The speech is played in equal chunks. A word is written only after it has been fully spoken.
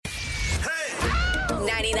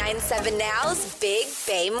99.7 Now's Big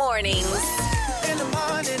Bay Mornings. In the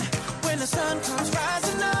morning, when the sun comes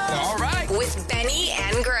rising up. All right. With Benny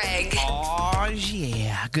and Greg. Oh,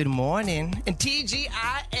 yeah. Good morning. And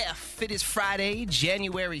TGIF, it is Friday,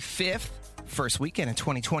 January 5th. First weekend in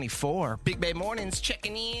 2024. Big Bay Mornings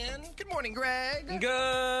checking in. Good morning, Greg.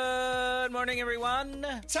 Good morning, everyone.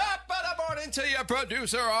 Top of the morning to your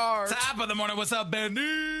producer, Art. Top of the morning. What's up,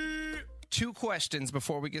 Benny? Two questions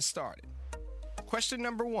before we get started. Question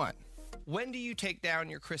number one. When do you take down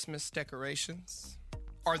your Christmas decorations?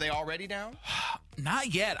 Are they already down?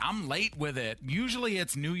 Not yet. I'm late with it. Usually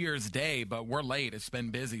it's New Year's Day, but we're late. It's been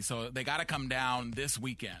busy, so they got to come down this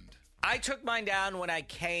weekend. I took mine down when I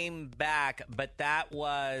came back, but that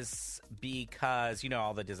was because,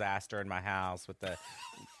 all the disaster in my house with the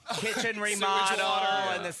kitchen remodel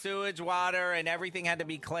and the sewage water and everything had to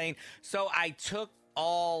be cleaned. So I took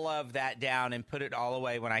all of that down and put it all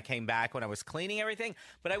away when I came back when I was cleaning everything.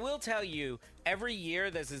 But I will tell you, every year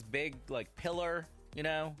there's this big pillar,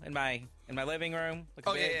 in my living room.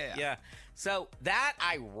 Yeah. So that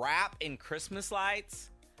I wrap in Christmas lights.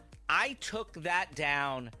 I took that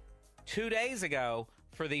down 2 days ago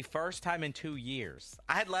for the first time in 2 years.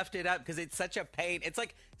 I had left it up because it's such a pain. It's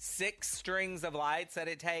like 6 strings of lights that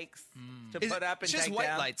it takes to put up and take down. Just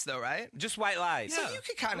white lights, though, right? Just white lights. So you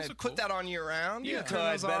could kind of put that on year-round. You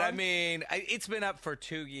could, but I mean, it's been up for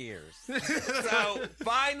 2 years. So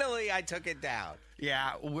finally I took it down.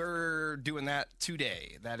 Yeah, we're doing that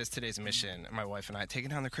today. That is today's mission. My wife and I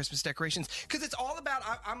taking down the Christmas decorations because it's all about.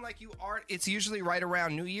 I'm like you, Art. It's usually right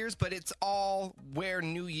around New Year's, but it's all where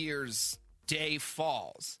New Year's Day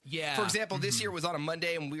falls. Yeah. For example, this year was on a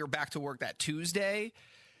Monday, and we were back to work that Tuesday.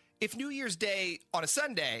 If New Year's Day on a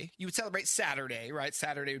Sunday, you would celebrate Saturday, right?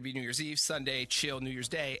 Saturday would be New Year's Eve. Sunday, chill, New Year's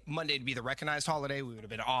Day. Monday would be the recognized holiday. We would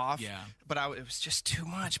have been off. Yeah. But it was just too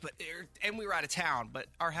much. And we were out of town. But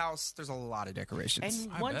our house, there's a lot of decorations.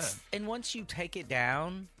 And once you take it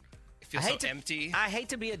down, It feels so empty. I hate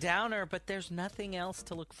to be a downer, but there's nothing else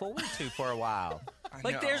to look forward to for a while.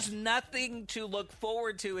 There's nothing to look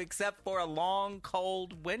forward to except for a long,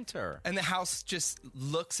 cold winter. And the house just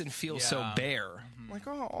looks and feels so bare. Like,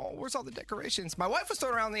 oh, where's all the decorations? My wife was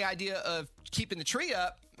throwing around the idea of keeping the tree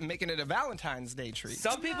up and making it a Valentine's Day tree.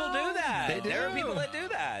 Some people do that. They do. There are people that do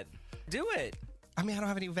that. Do it. I mean, I don't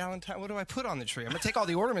have any Valentine. What do I put on the tree? I'm going to take all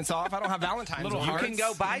the ornaments off. I don't have Valentine's. You can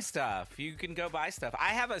go buy stuff. I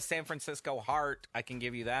have a San Francisco heart. I can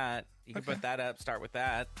give you that. You can put that up. Start with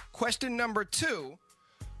that. Question number 2.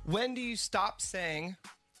 When do you stop saying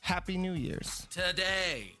Happy New Year's?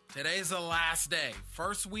 Today. Today's the last day.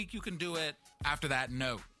 First week you can do it. After that,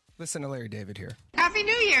 no. Listen to Larry David here. Happy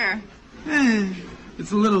New Year.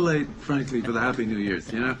 It's a little late, frankly, for the Happy New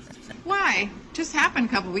Year's, Why? Just happened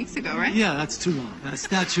a couple weeks ago, right? Yeah, that's too long.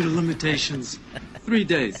 Statute of limitations. 3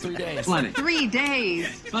 days. 3 days. Plenty. 3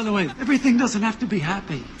 days. By the way, everything doesn't have to be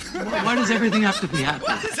happy. Why does everything have to be happy?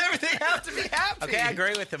 Why does everything have to be happy? Okay, I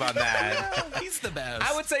agree with him on that. He's the best.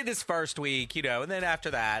 I would say this first week, and then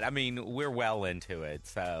after that, I mean, we're well into it,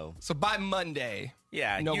 so. So by Monday,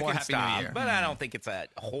 yeah, no you more can Happy stop, New Year. But I don't think it's a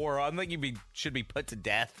horror. I think you should be put to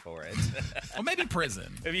death for it. Or maybe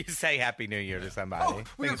prison. If you say Happy New Year to somebody.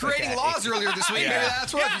 We were creating laws earlier this week. Yeah. Maybe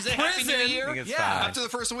that's what. Yeah, You say Happy New prison. Year. It's Yeah, fine. after the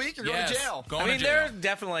first week, you're going to jail. Going to jail. There's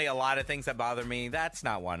definitely a lot of things that bother me. That's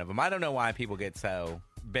not one of them. I don't know why people get so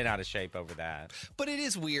bent out of shape over that. But it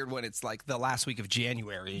is weird when it's like the last week of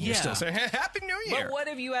January and Yeah. you're still saying Happy New Year. But what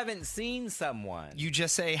if you haven't seen someone? You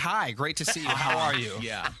just say, hi, great to see you. How are you?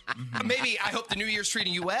 Yeah. Maybe I hope the New Year's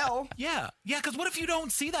treating you well. Yeah, because what if you don't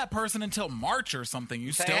see that person until March or something?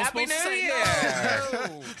 You Say still Happy supposed to New say Year.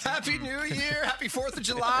 no. Happy New Year. Happy 4th of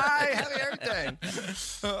July. Happy everything.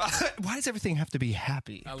 Why does everything have to be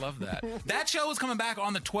happy? I love that. That show is coming back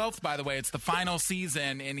on the 12th, by the way. It's the final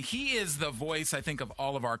season, and he is the voice, I think, of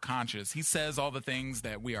all of our conscious. He says all the things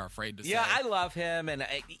that we are afraid to say. Yeah, I love him, and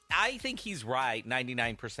I think he's right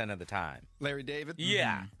 99% of the time. Larry David?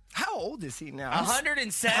 Yeah. How old is he now?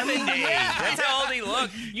 170. That's how old he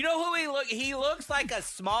looks. You know who he looks? He looks like a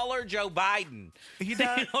smaller Joe Biden. He You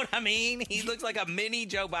does. know what I mean? He looks like a mini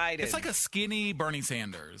Joe Biden. It's like a skinny Bernie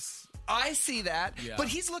Sanders. I see that, Yeah. but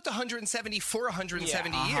he's looked 170 for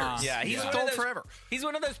 170 Yeah. years. Uh-huh. Yeah, he's He's one old of those, forever. He's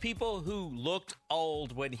one of those people who looked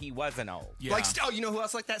old when he wasn't old. Yeah. Like, you know who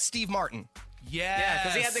else like that? Steve Martin. Yeah,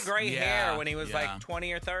 because he had the gray hair when he was like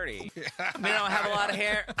 20 or 30. I mean, I don't have a lot of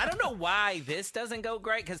hair. I don't know why this doesn't go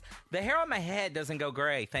gray, because the hair on my head doesn't go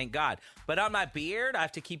gray, thank God. But on my beard, I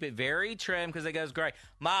have to keep it very trim because it goes gray.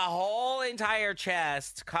 My whole entire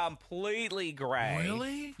chest, completely gray.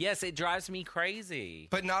 Really? Yes, it drives me crazy.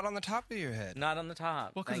 But not on the top of your head. Not on the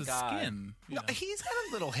top. Well, because thank of God. skin. No, he's got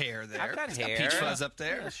a little hair there. I've got He's hair. Got peach fuzz up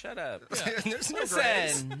there. Yeah, shut up. There's no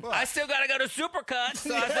grays. Listen, I still got to go to Supercuts,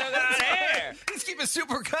 so I still got hair. He's keeping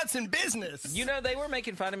Supercuts in business. You know, they were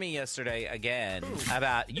making fun of me yesterday again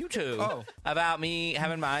about YouTube, about me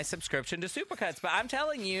having my subscription to Supercuts. But I'm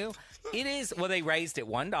telling you, it is, well, they raised it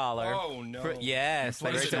 $1. Oh, no. Yes,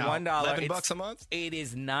 they raised it now? $1. $11 a month? It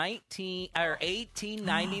is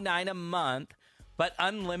 $18.99 a month, but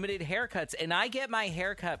unlimited haircuts. And I get my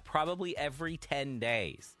haircut probably every 10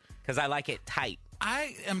 days because I like it tight.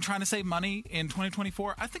 I am trying to save money in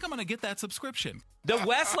 2024. I think I'm going to get that subscription. The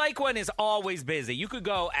Westlake one is always busy. You could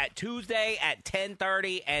go at Tuesday at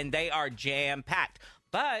 10:30, and they are jam-packed.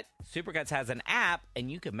 But Supercuts has an app,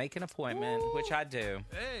 and you can make an appointment, which I do.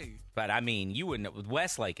 Hey. But, I mean, you wouldn't.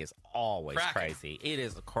 Westlake is always crazy. It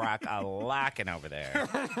is crack-a-lacking over there.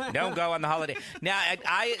 Don't go on the holiday. Now,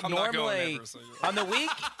 I I'm normally, not going ever, so on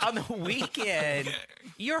the weekend,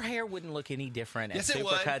 your hair wouldn't look any different at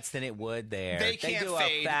Supercuts than it would there. They can't do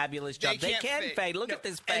fade. a fabulous job. They can fade. Look at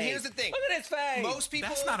this fade. And here's the thing. Look at this fade. Most people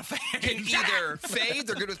That's not a fade. can either fade,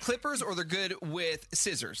 they're good with clippers, or they're good with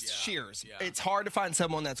scissors, shears. Yeah. It's hard to find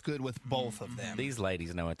someone that's good with both of them. These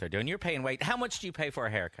ladies know what they're doing. You're paying How much do you pay for a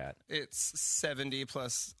haircut? It's 70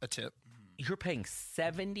 plus a tip. You're paying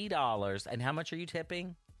 $70, and how much are you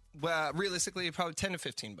tipping? Well, realistically, probably 10 to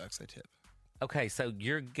 15 bucks I tip Okay, so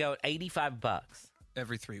you're going $85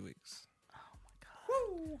 every 3 weeks.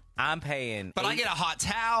 I'm paying. But I get a hot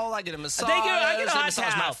towel. I get a massage. I get a hot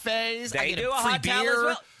massage towel. my face. They I get do a free hot towel beer. as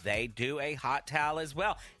well. They do a hot towel as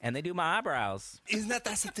well, and they do my eyebrows. Isn't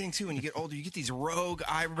that's the thing too? When you get older, you get these rogue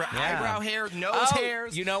eyebrow Yeah. hair, nose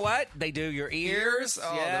hairs. You know what? They do your ears.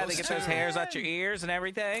 Oh, yeah, those they get those hairs out your ears and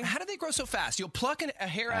everything. How do they grow so fast? You'll pluck a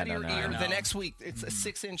hair out of your don't know. ear. I know. The next week, it's a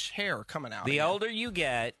 6-inch hair coming out. The again. older you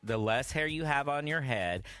get, the less hair you have on your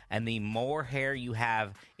head, and the more hair you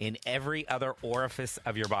have in every other orifice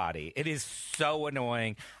of your body. It is so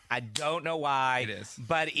annoying. I don't know why. It is.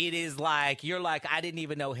 But it is like, you're like, I didn't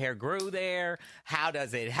even know hair grew there. How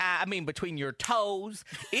does it I mean, between your toes.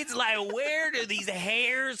 It's like, where do these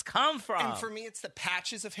hairs come from? And for me, it's the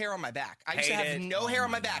patches of hair on my back. I used to Hate have it. no hair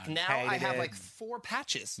on my back. Now I Hated have it. like 4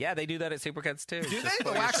 patches. Yeah, they do that at Supercuts too. Do they?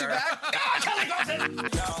 They'll wax your back?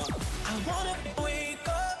 I wanna wake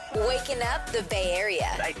up. Waking up the Bay Area.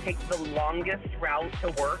 I take the longest route to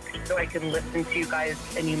work so I can listen to you guys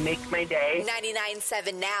and you make my day.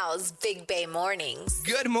 99.7 Now's Big Bay Mornings.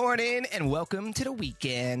 Good morning and welcome to the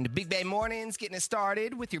weekend. Big Bay Mornings getting it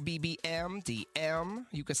started with your BBM DM.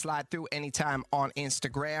 You can slide through anytime on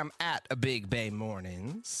Instagram at Big Bay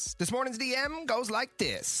Mornings. This morning's DM goes like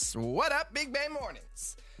this. What up, Big Bay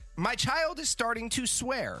Mornings? My child is starting to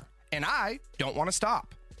swear, and I don't want to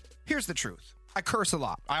stop. Here's the truth. I curse a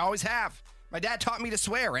lot. I always have. My dad taught me to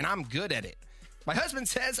swear, and I'm good at it. My husband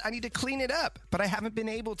says I need to clean it up, but I haven't been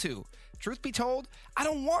able to. Truth be told, I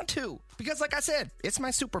don't want to, because like I said, it's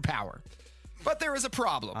my superpower. But there is a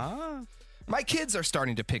problem. My kids are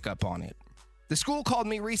starting to pick up on it. The school called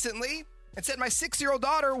me recently and said my 6-year-old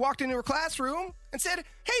daughter walked into her classroom and said,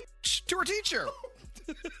 "Hey," to her teacher.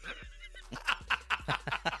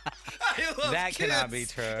 That cannot be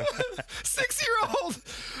true.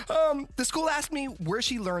 6-year-old. The school asked me where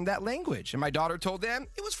she learned that language, and my daughter told them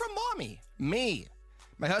it was from mommy, me.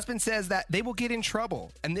 My husband says that they will get in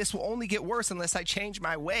trouble, and this will only get worse unless I change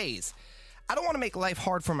my ways. I don't want to make life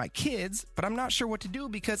hard for my kids, but I'm not sure what to do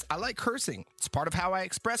because I like cursing. It's part of how I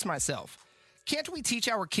express myself. Can't we teach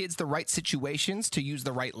our kids the right situations to use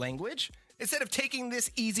the right language instead of taking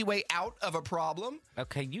this easy way out of a problem?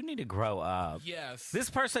 Okay, you need to grow up. Yes.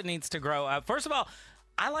 This person needs to grow up. First of all,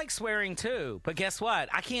 I like swearing too, but guess what?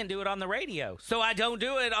 I can't do it on the radio. So I don't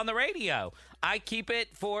do it on the radio. I keep it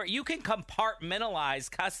you can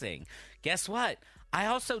compartmentalize cussing. Guess what? I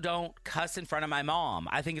also don't cuss in front of my mom.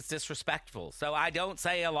 I think it's disrespectful. So I don't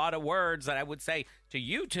say a lot of words that I would say to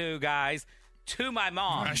you two guys to my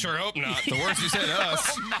mom. I sure hope not. The words you said to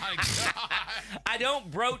us. Oh, my God. I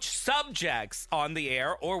don't broach subjects on the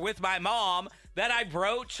air or with my mom that I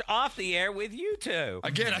broach off the air with you two.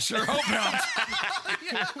 Again, I sure hope not.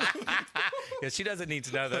 Because she doesn't need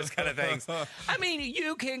to know those kind of things. I mean,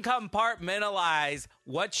 you can compartmentalize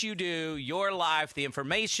what you do, your life, the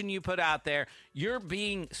information you put out there. You're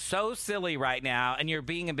being so silly right now, and you're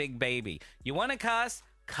being a big baby. You want to cuss?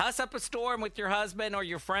 cuss up a storm with your husband or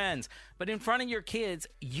your friends. But in front of your kids,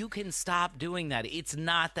 you can stop doing that. It's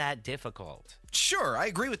not that difficult. Sure, I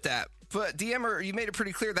agree with that. But DMer, you made it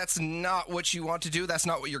pretty clear that's not what you want to do. That's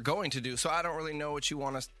not what you're going to do. So I don't really know what you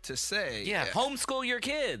want us to say. Yeah, homeschool your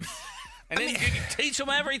kids. And then you teach them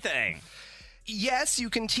everything. Yes, you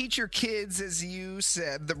can teach your kids, as you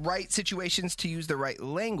said, the right situations to use the right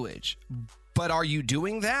language. But are you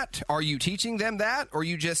doing that? Are you teaching them that? Or are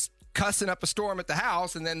you just cussing up a storm at the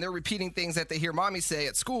house and then they're repeating things that they hear mommy say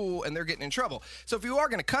at school and they're getting in trouble? So if you are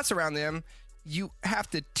going to cuss around them, you have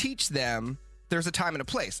to teach them there's a time and a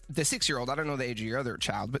place. The 6-year-old, I don't know the age of your other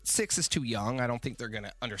child, but 6 is too young. I don't think they're going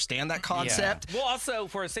to understand that concept. Yeah. Well, also,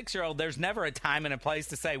 for a 6-year-old, there's never a time and a place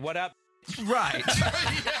to say, what up? Right.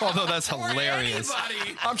 Although that's hilarious.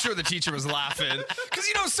 Anybody. I'm sure the teacher was laughing.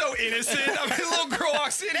 Because, so innocent. I mean, the little girl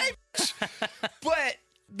walks in, hey, bitch. But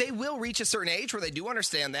they will reach a certain age where they do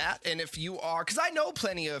understand that. And if you are, because I know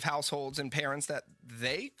plenty of households and parents that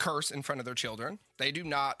they curse in front of their children. They do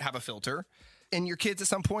not have a filter. And your kids at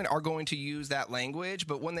some point are going to use that language,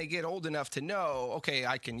 but when they get old enough to know, okay,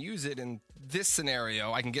 I can use it in this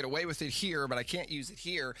scenario, I can get away with it here, but I can't use it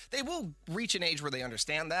here, they will reach an age where they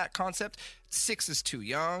understand that concept. 6 is too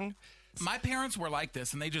young. My parents were like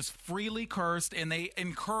this, and they just freely cursed, and they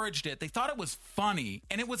encouraged it. They thought it was funny,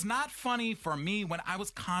 and it was not funny for me when I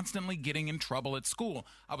was constantly getting in trouble at school.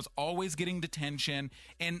 I was always getting detention,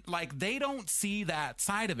 and, they don't see that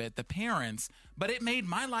side of it, the parents, but it made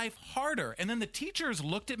my life harder. And then the teachers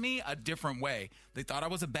looked at me a different way. They thought I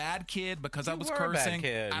was a bad kid because I was cursing, a bad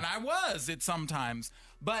kid. And I was it sometimes.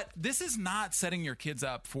 But this is not setting your kids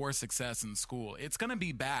up for success in school. It's going to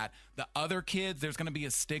be bad. The other kids, there's going to be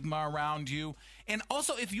a stigma around you. And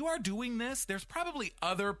also, if you are doing this, there's probably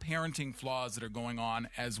other parenting flaws that are going on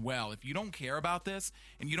as well. If you don't care about this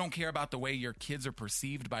and you don't care about the way your kids are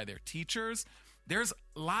perceived by their teachers, there's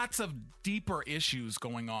lots of deeper issues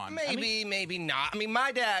going on. Maybe not. I mean,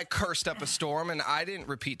 my dad cursed up a storm, and I didn't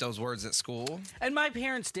repeat those words at school. And my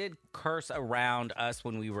parents did curse around us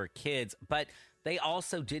when we were kids, but they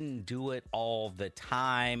also didn't do it all the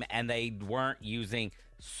time, and they weren't using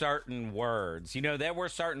certain words. There were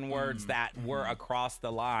certain words that were across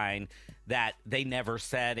the line that they never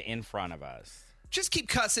said in front of us. Just keep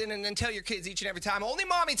cussing and then tell your kids each and every time, only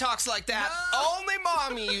mommy talks like that. No. Only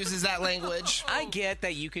mommy uses that language. I get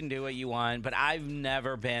that you can do what you want, but I've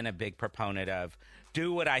never been a big proponent of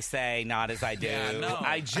do what I say, not as I do. Yeah, no.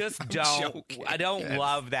 I just don't. I don't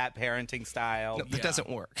love that parenting style. No, it doesn't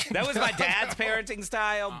work. That was my dad's parenting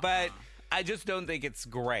style, but I just don't think it's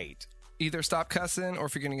great. Either stop cussing, or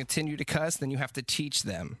if you're going to continue to cuss, then you have to teach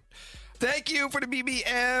them. Thank you for the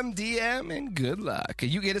BBM DM, and good luck.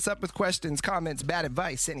 You get us up with questions, comments, bad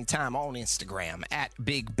advice anytime on Instagram at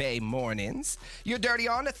Big Bay Mornings. Your Dirty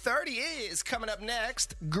on the 30 is coming up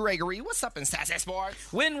next. Gregory, what's up in Sassy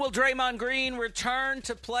Sports? When will Draymond Green return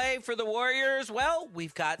to play for the Warriors? Well,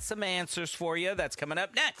 we've got some answers for you. That's coming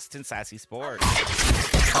up next in Sassy Sports.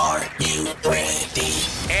 Are you ready?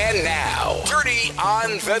 And now, Dirty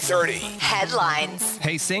on the 30. Headlines.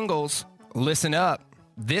 Hey, singles, listen up.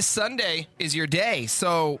 This Sunday is your day.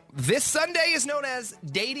 So this Sunday is known as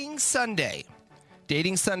Dating Sunday.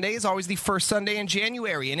 Dating Sunday is always the first Sunday in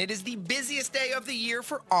January, and it is the busiest day of the year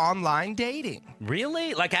for online dating.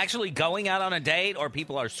 Really? Like actually going out on a date, or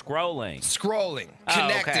people are scrolling? Scrolling, Oh,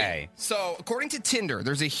 connecting. okay. So according to Tinder,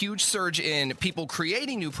 there's a huge surge in people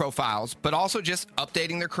creating new profiles, but also just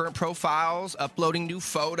updating their current profiles, uploading new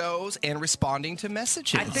photos, and responding to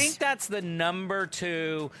messages. I think that's the number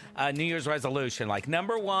 2 New Year's resolution. Like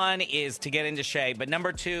number 1 is to get into shape, but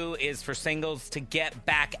number 2 is for singles to get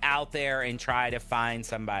back out there and try to find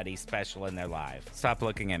somebody special in their life. Stop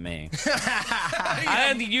looking at me.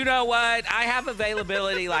 You know what? I have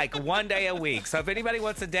availability like one day a week. So if anybody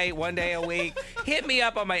wants a date one day a week, hit me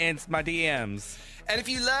up on my DMs. And if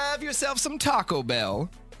you love yourself some Taco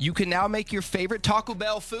Bell, you can now make your favorite Taco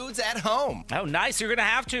Bell foods at home. Oh, nice. You're going to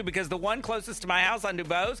have to, because the one closest to my house on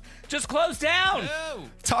Dubose just closed down. Oh.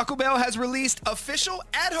 Taco Bell has released official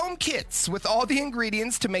at-home kits with all the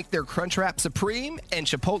ingredients to make their Crunchwrap Supreme and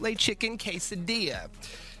Chipotle Chicken Quesadilla.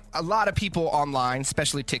 A lot of people online,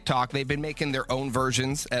 especially TikTok, they've been making their own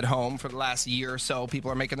versions at home for the last year or so.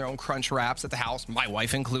 People are making their own crunch wraps at the house, my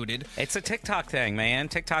wife included. It's a TikTok thing, man.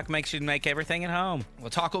 TikTok makes you make everything at home. Well,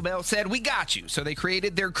 Taco Bell said, we got you. So they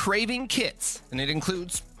created their Craving Kits, and it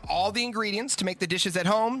includes all the ingredients to make the dishes at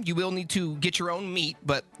home. You will need to get your own meat,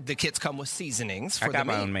 but the kits come with seasonings for I got the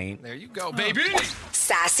my own meat. There you go, baby.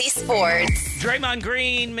 Sassy Sports. Draymond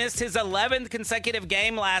Green missed his 11th consecutive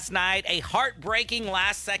game last night. A heartbreaking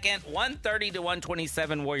last-second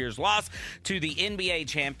 130-127 Warriors loss to the NBA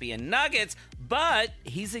champion Nuggets. But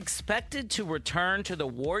he's expected to return to the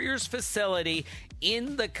Warriors facility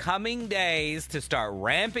in the coming days to start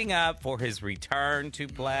ramping up for his return to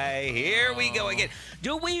play. Here we go again.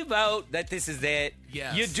 Do we vote that this is it?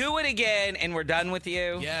 Yes. You do it again and we're done with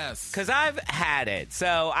you? Yes. Because I've had it.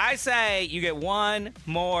 So I say you get one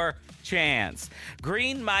more chance.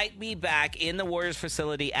 Green might be back in the Warriors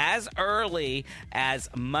facility as early as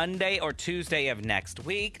Monday or Tuesday of next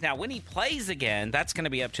week. Now, when he plays again, that's going to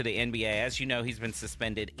be up to the NBA. As you know, he's been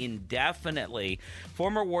suspended indefinitely.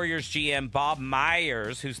 Former Warriors GM Bob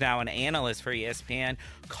Myers, who's now an analyst for ESPN,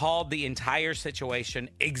 called the entire situation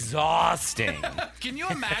exhausting. Can you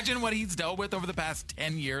imagine what he's dealt with over the past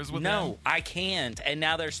 10 years with him? No, I can't. And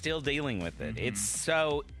now they're still dealing with it. It's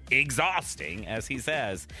so exhausting, as he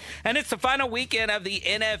says. And it's the final weekend of the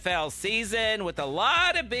NFL season with a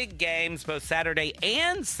lot of big games, both Saturday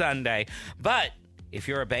and Sunday. But if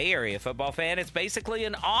you're a Bay Area football fan, it's basically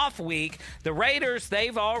an off week. The Raiders,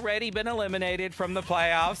 they've already been eliminated from the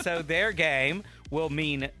playoffs, so their game will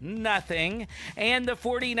mean nothing. And the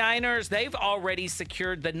 49ers, they've already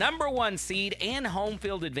secured the number 1 seed and home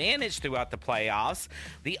field advantage throughout the playoffs.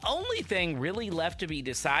 The only thing really left to be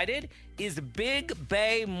decided is Big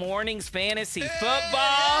Bay Mornings Fantasy Football.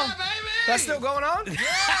 Yeah, baby! That's still going on?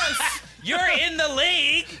 Yes! You're in the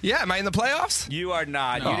league. Yeah, am I in the playoffs? You are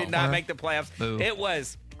not. No. You did not make the playoffs. Boo. It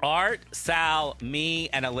was Art, Sal, me,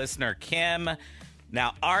 and a listener, Kim.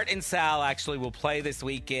 Now, Art and Sal actually will play this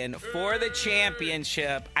weekend for the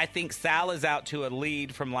championship. I think Sal is out to a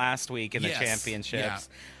lead from last week in the championships.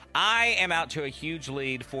 Yeah. I am out to a huge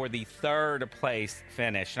lead for the 3rd place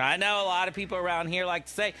finish. Now, I know a lot of people around here like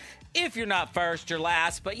to say, if you're not first, you're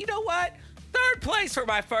last. But you know what? 3rd place for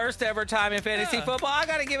my first ever time in fantasy football. I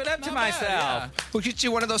got to give it up to myself. We'll get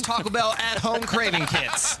you one of those Taco Bell at-home craving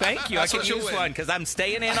kits. Thank you. That's I what can you'll use win. one because I'm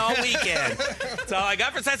staying in all weekend. That's all I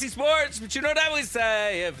got for Sassy Sports. But you know what I always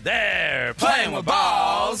say? If they're playing with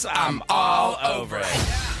balls, I'm all over it.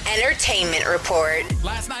 Entertainment Report.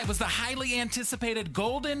 Last night was the highly anticipated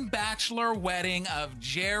Golden Bachelor wedding of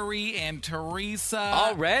Jerry and Teresa.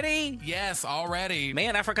 Already? Yes, already.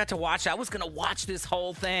 Man, I forgot to watch. I was going to watch this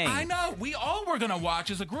whole thing. I know. We all were going to watch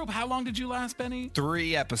as a group. How long did you last, Benny?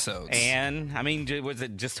 3 episodes. And, I mean, was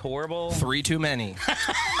it just horrible? 3 too many.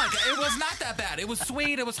 Oh my God. It was not that bad. It was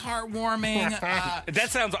sweet. It was heartwarming. That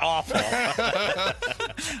sounds awful.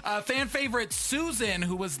 Fan favorite Susan,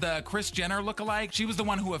 who was the Kris Jenner lookalike, she was the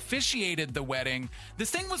one who officiated the wedding. This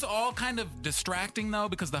thing was all kind of distracting, though,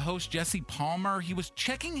 because the host, Jesse Palmer, he was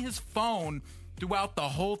checking his phone throughout the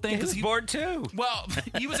whole thing. He was bored too. Well,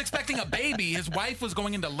 he was expecting a baby. His wife was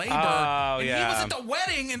going into labor. Oh, and yeah. he was at the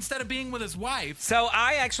wedding instead of being with his wife. So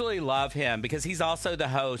I actually love him because he's also the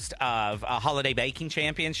host of a Holiday Baking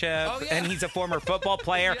Championship. Oh, yeah. And he's a former football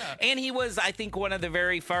player. Yeah. And he was, I think, one of the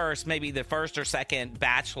very first, maybe the first or second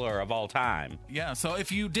bachelor of all time. Yeah, so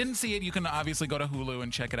if you didn't see it, you can obviously go to Hulu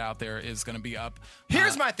and check it out. There is going to be up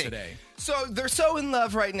Here's my thing. today. So they're so in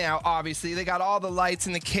love right now, obviously. They got all the lights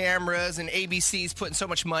and the cameras, and ABC's putting so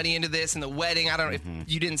much money into this, and the wedding, I don't know if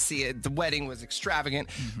you didn't see it. The wedding was extravagant.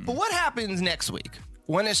 But what happens next week?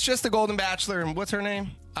 When it's just the Golden Bachelor and what's her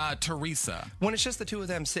name? Teresa. When it's just the two of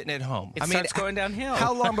them sitting at home. It starts going downhill.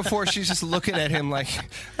 How long before she's just looking at him like,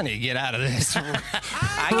 I need to get out of this?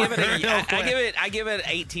 I give it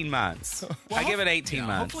 18 months. I give it 18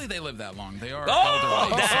 months. Hopefully they live that long. They are Oh,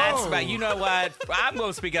 elderly. that's right. You know what? I'm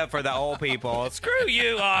going to speak up for the old people. Screw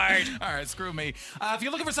you, Art. All right, screw me. If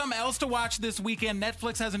you're looking for something else to watch this weekend,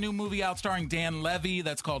 Netflix has a new movie out starring Dan Levy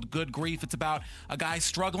that's called Good Grief. It's about a guy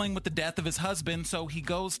struggling with the death of his husband, so he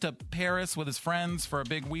goes to Paris with his friends for a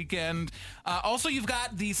big weekend. Also, you've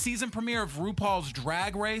got the season premiere of RuPaul's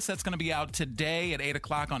Drag Race. That's going to be out today at 8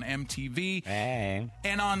 o'clock on MTV. Hey.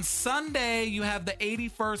 And on Sunday, you have the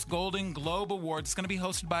 81st Golden Globe Awards. It's going to be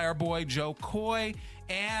hosted by our boy Joe Coy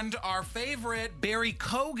and our favorite Barry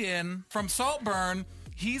Cogan from Saltburn.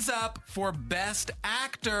 He's up for Best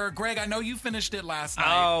Actor. Greg, I know you finished it last night.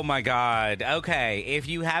 Oh, my God. Okay. If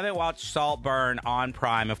you haven't watched Saltburn on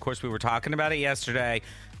Prime, of course, we were talking about it yesterday.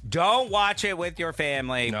 Don't watch it with your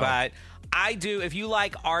family, but I do. If you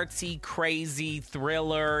like artsy, crazy,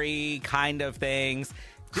 thriller-y kind of things.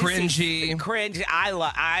 Cringy. Cringy. I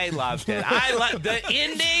loved it. I love the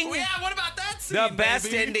ending. Oh, yeah, what about that scene, The best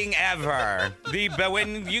baby? ending ever. But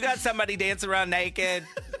when you got somebody dancing around naked.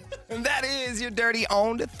 And that is your Dirty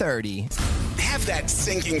on to 30. have that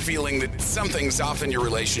sinking feeling that something's off in your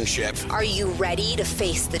relationship. Are you ready to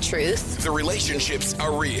face the truth? The relationships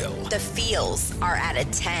are real. The feels are at a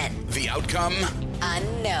 10. The outcome?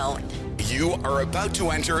 Unknown. You are about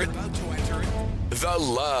to enter the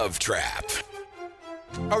Love Trap.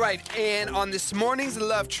 All right, and on this morning's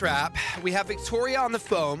Love Trap, we have Victoria on the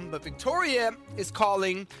phone, but Victoria is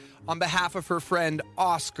calling on behalf of her friend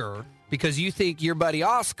Oscar because you think your buddy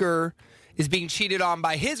Oscar is being cheated on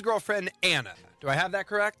by his girlfriend Anna. Do I have that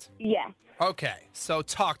correct? Yeah. Okay, so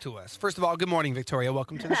talk to us. First of all, good morning, Victoria.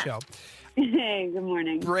 Welcome to the show. Hey, good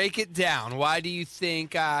morning. Break it down. Why do you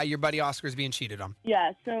think your buddy Oscar is being cheated on?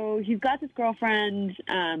 Yeah, so he's got this girlfriend.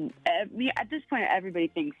 At this point, everybody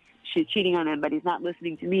thinks she's cheating on him, but he's not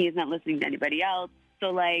listening to me. He's not listening to anybody else. So,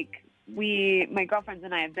 like, my girlfriends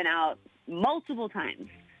and I have been out multiple times.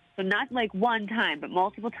 So not like one time, but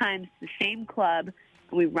multiple times to the same club.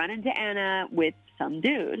 And we run into Anna with some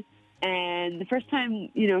dude. And the first time,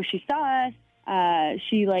 she saw us,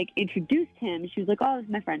 she, like, introduced him. She was like, oh, this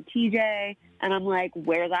is my friend TJ. And I'm like,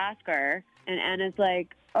 where's Oscar? And Anna's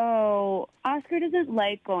like, oh, Oscar doesn't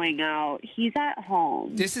like going out. He's at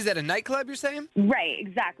home. This is at a nightclub, you're saying? Right,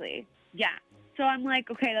 exactly. Yeah. So I'm like,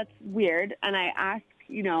 okay, that's weird. And I ask,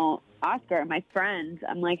 Oscar, my friend,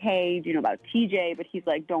 I'm like, hey, do you know about TJ? But he's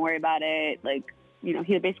like, don't worry about it. Like,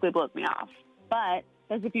 he basically blows me off. But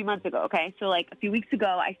that was a few months ago, okay? So, like, a few weeks ago,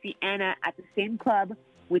 I see Anna at the same club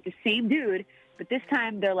with the same dude, but this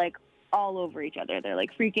time they're, like, all over each other. They're, like,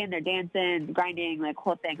 freaking, they're dancing, grinding, like,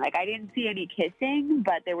 whole thing. Like, I didn't see any kissing,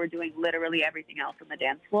 but they were doing literally everything else on the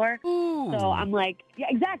dance floor. Ooh. So I'm like, yeah,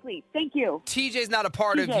 exactly. Thank you. TJ's not a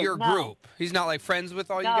part of your group. He's not, like, friends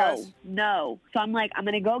with all you guys? No. So I'm like, I'm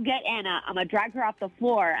going to go get Anna. I'm going to drag her off the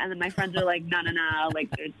floor. And then my friends are like, no. Like,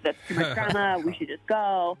 that's too much drama. We should just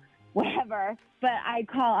go. Whatever. But I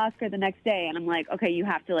call Oscar the next day, and I'm like, okay, you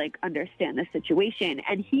have to, like, understand the situation.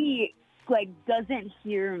 And he, like, doesn't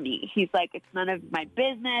hear me. He's like, it's none of my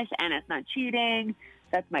business, and it's not cheating.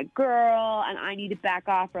 That's my girl, and I need to back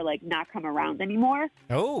off or, like, not come around anymore.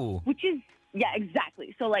 Oh. Which is, yeah,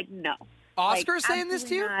 exactly. So, like, no. Oscar's like, saying this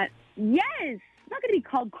to you? Yes. I'm not going to be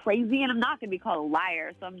called crazy, and I'm not going to be called a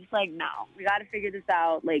liar. So I'm just like, no, we got to figure this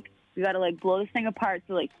out. Like, we got to, like, blow this thing apart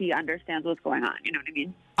so, like, he understands what's going on. You know what I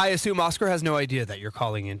mean? I assume Oscar has no idea that you're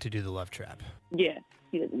calling in to do the Love Trap. Yeah,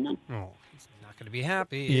 he doesn't know. Oh, he's not going to be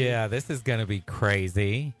happy. Yeah, this is going to be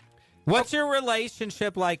crazy. What's your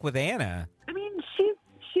relationship like with Anna? I mean,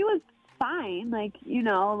 she was fine. Like,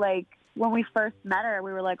 like, when we first met her,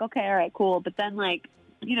 we were like, okay, all right, cool. But then, like,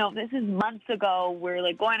 this is months ago. We're,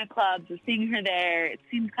 like, going to clubs. We're seeing her there. It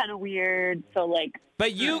seems kind of weird. So, like...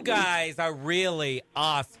 But you guys are really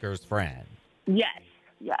Oscar's friend. Yes.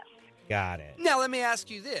 Got it. Now, let me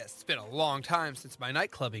ask you this. It's been a long time since my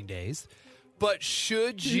nightclubbing days, but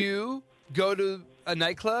should you go to a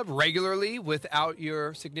nightclub regularly without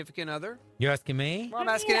your significant other? You're asking me? Well, I'm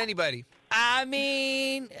asking anybody. I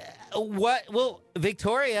mean, what? Well,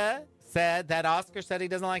 Victoria said that Oscar said he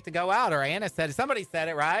doesn't like to go out, or Anna said it. Somebody said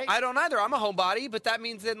it, right? I don't either. I'm a homebody, but that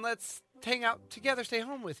means then let's hang out together, stay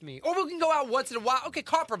home with me. Or we can go out once in a while. Okay,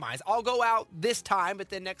 compromise. I'll go out this time, but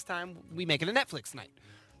then next time we make it a Netflix night.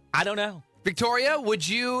 I don't know. Victoria, would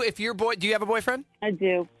you, if your boy, do you have a boyfriend? I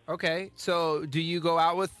do. Okay, so do you go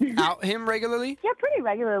out without him regularly? Yeah, pretty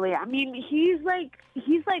regularly. I mean, he's like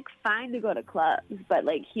fine to go to clubs, but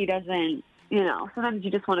like he doesn't, sometimes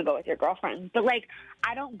you just want to go with your girlfriends. But like,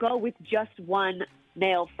 I don't go with just one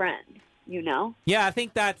male friend, Yeah, I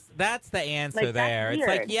think that's the answer like, there. It's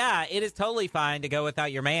like, yeah, it is totally fine to go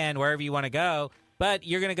without your man wherever you want to go. But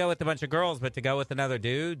you're going to go with a bunch of girls, but to go with another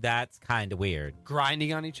dude, that's kind of weird.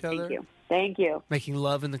 Grinding on each other? Thank you. Making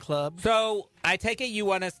love in the club? So I take it you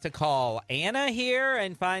want us to call Anna here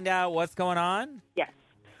and find out what's going on? Yes.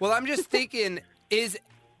 Well, I'm just thinking, is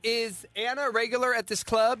Anna regular at this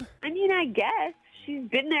club? I mean, I guess. She's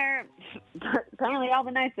been there apparently all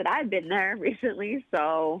the nights that I've been there recently,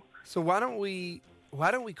 so... So why don't we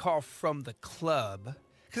call from the club?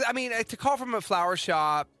 Because, I mean, to call from a flower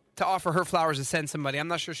shop... to offer her flowers to send somebody. I'm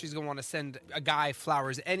not sure she's going to want to send a guy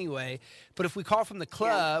flowers anyway. But if we call from the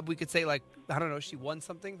club, we could say, like, I don't know, she won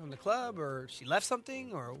something from the club or she left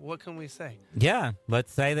something, or what can we say? Yeah,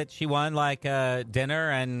 let's say that she won, like,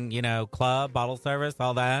 dinner and, club, bottle service,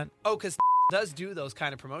 all that. Oh, because does do those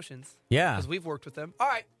kind of promotions. Yeah. Because we've worked with them. All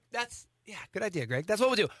right, yeah, good idea, Greg. That's what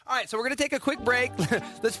we'll do. All right, so we're going to take a quick break.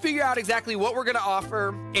 Let's figure out exactly what we're going to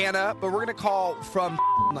offer Anna, but we're going to call from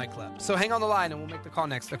nightclub. So hang on the line, and we'll make the call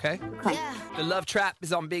next, okay? Yeah. The Love Trap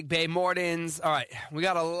is on Big Bay Mornings. All right, we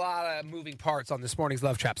got a lot of moving parts on this morning's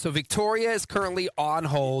Love Trap. So Victoria is currently on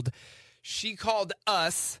hold. She called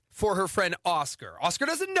us for her friend Oscar. Oscar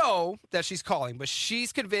doesn't know that she's calling, but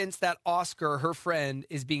she's convinced that Oscar, her friend,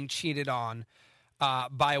 is being cheated on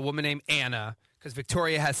by a woman named Anna, because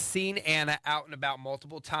Victoria has seen Anna out and about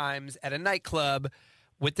multiple times at a nightclub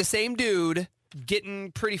with the same dude,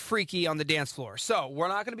 getting pretty freaky on the dance floor. So we're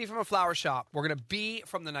not going to be from a flower shop. We're going to be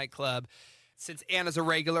from the nightclub. Since Anna's a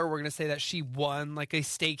regular, we're going to say that she won like a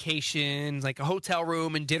staycation, like a hotel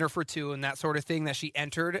room and dinner for two and that sort of thing that she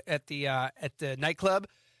entered at the nightclub.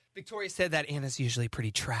 Victoria said that Anna's usually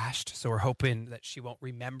pretty trashed, so we're hoping that she won't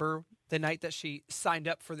remember the night that she signed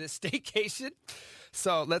up for this staycation.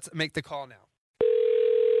 So let's make the call now.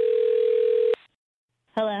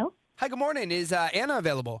 Hello? Hi, good morning. Is Anna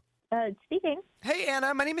available? Speaking. Hey,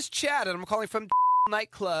 Anna. My name is Chad, and I'm calling from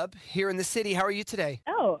nightclub here in the city. How are you today?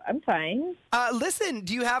 Oh, I'm fine. Listen,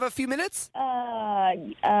 do you have a few minutes? Yeah,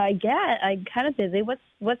 I'm kind of busy.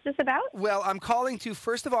 What's this about? Well, I'm calling to,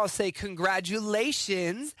 first of all, say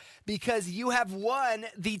congratulations because you have won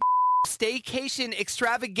the staycation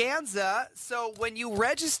extravaganza. So when you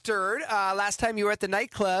registered last time you were at the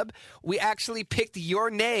nightclub, we actually picked your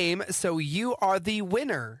name, so you are the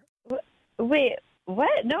winner. Wait,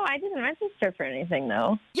 what? No, I didn't register for anything,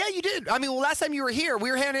 though. Yeah, you did. I mean, well, last time you were here, we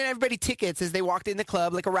were handing everybody tickets as they walked in the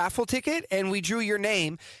club, like a raffle ticket, and we drew your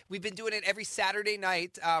name. We've been doing it every Saturday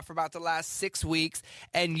night for about the last 6 weeks,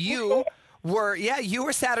 and you you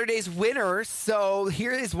were Saturday's winner. So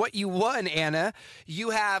here is what you won, Anna. You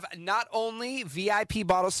have not only VIP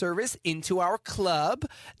bottle service into our club,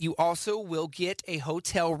 you also will get a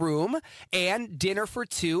hotel room and dinner for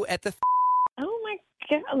two at the... Oh, my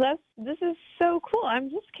God. This is so cool. I'm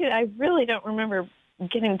just kidding. I really don't remember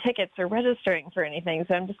getting tickets or registering for anything,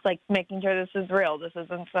 so I'm just like making sure this is real. This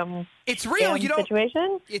isn't some it's real. You don't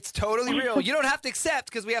situation. It's totally real. You don't have to accept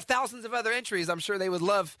because we have thousands of other entries. I'm sure they would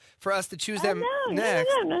love for us to choose them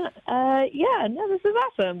next. No. This is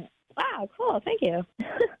awesome. Wow, cool. Thank you.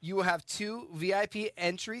 You will have 2 VIP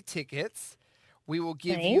entry tickets. We will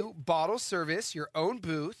give you bottle service, your own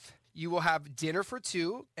booth. You will have dinner for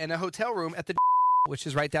two and a hotel room at the which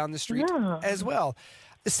is right down the street as well.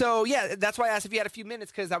 So, yeah, that's why I asked if you had a few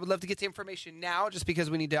minutes, because I would love to get the information now, just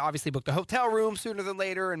because we need to obviously book the hotel room sooner than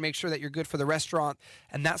later and make sure that you're good for the restaurant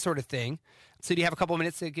and that sort of thing. So do you have a couple of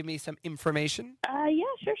minutes to give me some information? Yeah,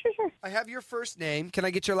 sure. I have your first name. Can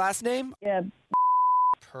I get your last name? Yeah.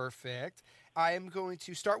 Perfect. I am going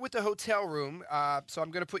to start with the hotel room. So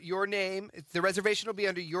I'm going to put your name. The reservation will be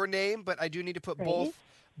under your name, but I do need to put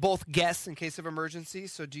both guests in case of emergency.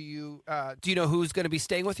 So do you know who's going to be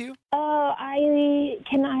staying with you?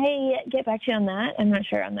 Can I get back to you on that? I'm not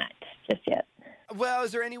sure on that just yet. Well,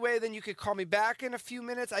 is there any way then you could call me back in a few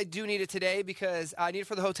minutes? I do need it today because I need it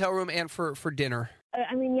for the hotel room and for dinner.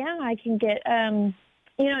 Yeah, I can get,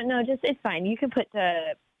 it's fine. You can put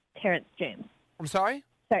Terrence James. I'm sorry?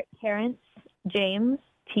 Sorry, Terrence James,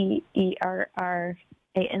 TERRANCE,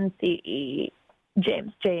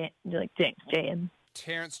 James, J-M.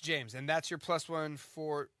 Terrence James, and that's your +1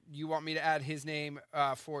 for, you want me to add his name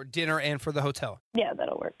for dinner and for the hotel? Yeah,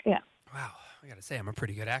 that'll work, yeah. Wow, I got to say, I'm a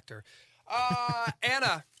pretty good actor.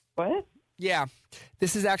 Anna. What? Yeah,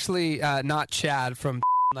 this is actually not Chad from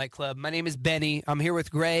Nightclub. My name is Benny. I'm here with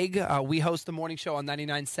Greg. We host the morning show on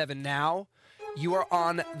 99.7 Now. You are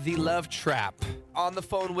on The Love Trap. On the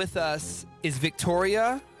phone with us is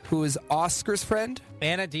Victoria, who is Oscar's friend.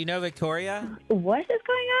 Anna, do you know Victoria? What is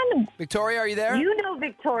going on? Victoria, are you there? You know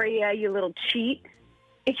Victoria, you little cheat.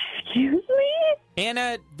 Excuse me?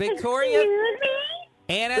 Anna, Victoria. Excuse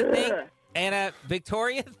me? Anna,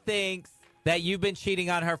 Victoria thinks that you've been cheating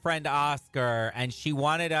on her friend Oscar, and she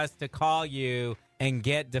wanted us to call you and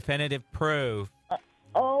get definitive proof.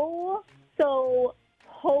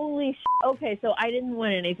 Holy okay, so I didn't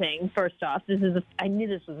win anything, first off. I knew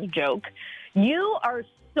this was a joke. You are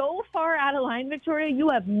so far out of line, Victoria. You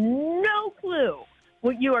have no clue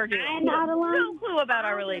what you are doing. I'm out of line. No clue about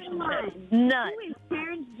our relationship. None. Who is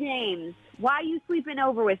Terrence James? Why are you sleeping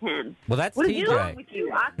over with him? Well, that's what TJ. What is wrong with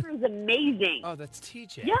you? Oscar is amazing. Oh, that's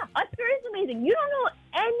TJ. Yeah, Oscar is amazing. You don't know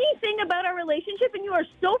anything about our relationship, and you are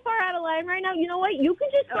so far out of line right now. You know what? You can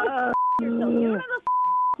just go yourself. You don't have a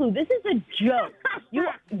clue. This is a joke. You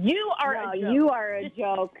are a joke. You are a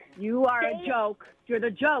joke. You are a joke. You're the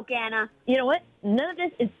joke, Anna. You know what? None of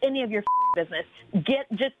this is any of your business.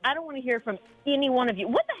 I don't want to hear from any one of you.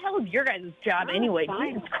 What the hell is your guys' job anyway?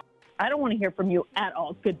 I don't want to hear from you at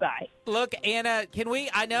all. Goodbye. Look, Anna, can we,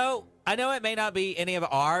 I know it may not be any of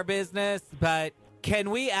our business, but can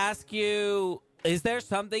we ask you, is there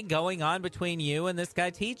something going on between you and this guy,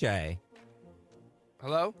 TJ?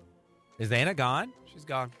 Hello? Is Anna gone? She's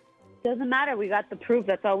gone. Doesn't matter. We got the proof.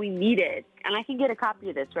 That's all we needed. And I can get a copy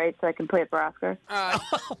of this, right? So I can play it for Oscar? Oh,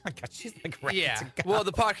 my God. She's like, ready Yeah. to go. Well,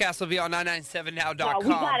 the podcast will be on 997now.com.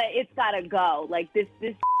 No, it's gotta go. Like, this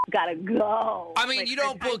gotta go. I mean, Like, you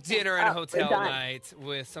don't book dinner at a hotel done. night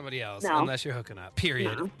with somebody else No. unless you're hooking up.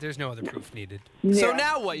 Period. No. There's no other proof needed. Zero. So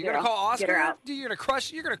now what? You're gonna Zero. call Get her Oscar? out. Dude, you're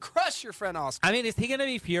gonna crush your friend Oscar. I mean, is he going to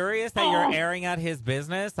be furious that you're airing out his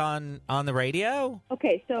business on the radio?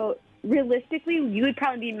 Okay, so realistically, you would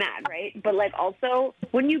probably be mad, right? But, like, also,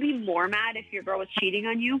 wouldn't you be more mad if your girl was cheating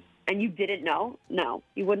on you and you didn't know? No,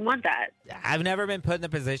 you wouldn't want that. I've never been put in the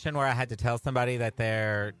position where I had to tell somebody that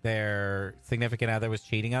their significant other was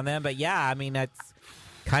cheating on them. But, yeah, I mean, that's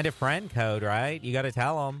kind of friend code, right? You got to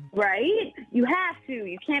tell them. Right? You have to.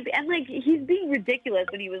 You can't be. And, like, he's being ridiculous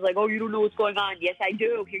when he was like, oh, you don't know what's going on. Yes, I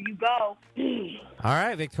do. Here you go. All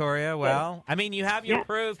right, Victoria. Well, I mean, you have your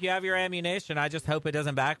proof. You have your ammunition. I just hope it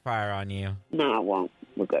doesn't backfire on you. No, it won't.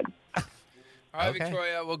 We're good. All right, Okay.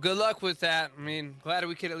 Victoria. Well, good luck with that. I mean, glad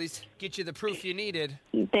we could at least get you the proof you needed.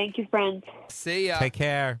 Thank you, friends. See ya. Take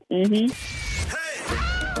care.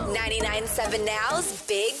 99.7 Now's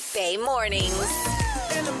Big Bay Mornings.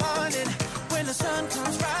 In the morning, when the sun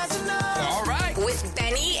comes rising up. All right. With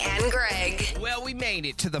Benny and Greg. Well, we made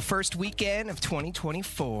it to the first weekend of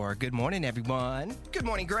 2024. Good morning, everyone. Good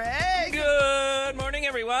morning, Greg. Good morning,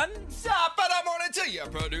 everyone. Top of the morning to you,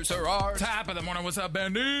 producer Art. Top of the morning. What's up,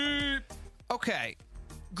 Bendy? Okay,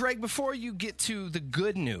 Greg, before you get to the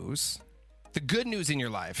good news in your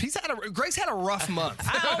life, Greg's had a rough month.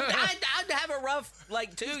 I'd have a rough,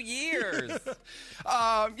 2 years.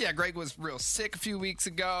 Yeah, Greg was real sick a few weeks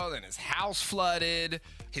ago. Then his house flooded.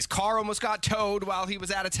 His car almost got towed while he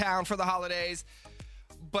was out of town for the holidays.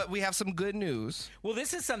 But we have some good news. Well,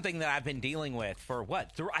 this is something that I've been dealing with for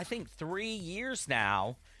I think 3 years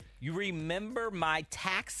now. You remember my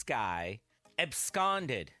tax guy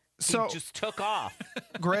absconded. So he just took off.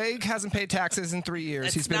 Greg hasn't paid taxes in 3 years.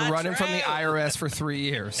 That's He's been not running from the true. IRS for 3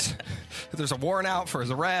 years. There's a warrant out for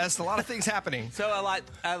his arrest. A lot of things happening. So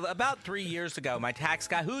about 3 years ago, my tax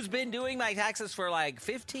guy, who's been doing my taxes for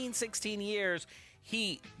 15, 16 years,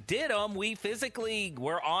 he did them. We physically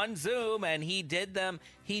were on Zoom, and he did them.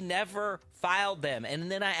 He never filed them.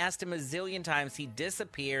 And then I asked him a zillion times. He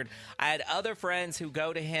disappeared. I had other friends who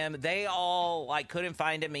go to him. They all couldn't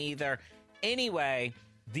find him either. Anyway,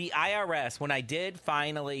 the IRS, when I did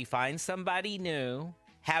finally find somebody new,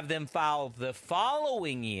 have them file the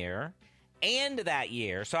following year and that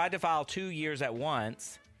year, so I had to file 2 years at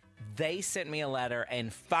once, they sent me a letter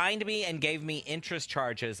and fined me and gave me interest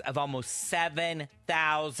charges of almost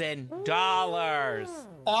 $7,000.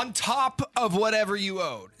 On top of whatever you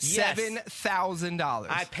owed. Yes. $7,000.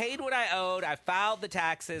 I paid what I owed. I filed the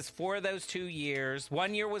taxes for those 2 years.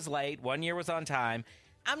 1 year was late. 1 year was on time.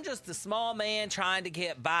 I'm just a small man trying to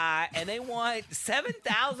get by, and they want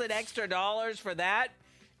 $7,000 extra dollars for that.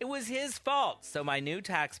 It was his fault. So my new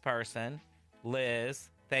tax person,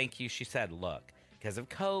 Liz, thank you. She said, look, because of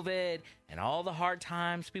COVID and all the hard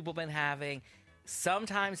times people have been having,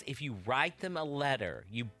 sometimes if you write them a letter,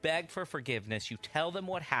 you beg for forgiveness, you tell them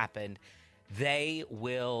what happened, they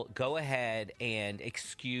will go ahead and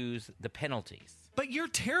excuse the penalties. But you're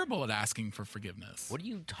terrible at asking for forgiveness. What are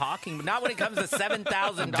you talking about? Not when it comes to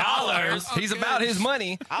 $7,000. He's about his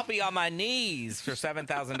money. I'll be on my knees for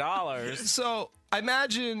 $7,000. So I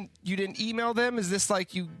imagine you didn't email them. Is this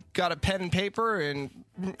like you got a pen and paper and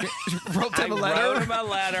wrote them a letter? I wrote him a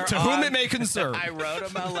letter. To whom it may concern. I wrote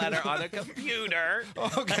him a letter on a computer.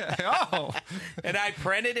 Okay. Oh. And I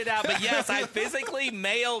printed it out. But yes, I physically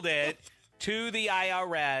mailed it to the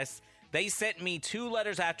IRS. They sent me 2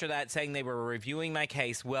 letters after that saying they were reviewing my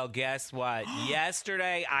case. Well, guess what?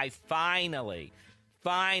 Yesterday, I finally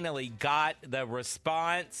got the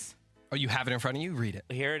response. Oh, you have it in front of you? Read it.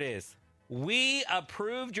 Here it is. We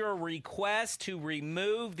approved your request to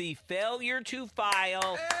remove the failure to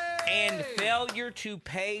file and failure to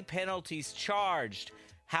pay penalties charged.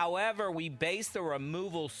 However, we base the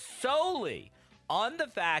removal solely on the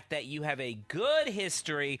fact that you have a good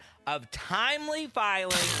history of timely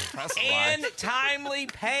filing and timely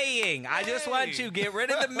paying. I just want to get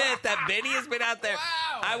rid of the myth that Benny has been out there.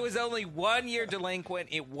 Wow. I was only 1 year delinquent.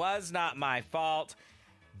 It was not my fault.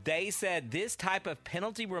 They said this type of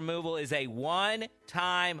penalty removal is a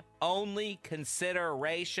one-time only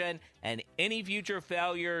consideration, and any future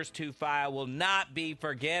failures to file will not be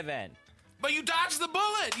forgiven. But you dodged the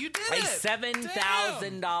bullet. You did A it.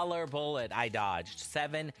 $7,000 bullet I dodged.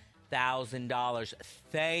 $7,000.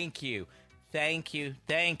 Thank you. Thank you.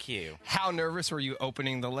 Thank you. How nervous were you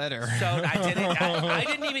opening the letter? So I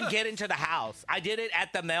didn't even get into the house. I did it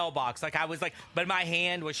at the mailbox. Like I was like, but my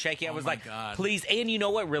hand was shaking. I was like, God. please. And you know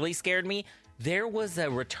what really scared me? There was a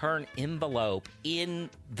return envelope in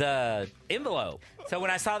the envelope. So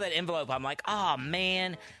when I saw that envelope, I'm like, oh,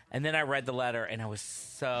 man. And then I read the letter, and I was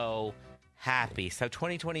so happy. So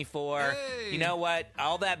 2024, you know what?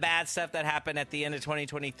 All that bad stuff that happened at the end of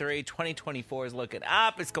 2023, 2024 is looking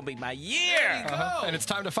up. It's going to be my year. And it's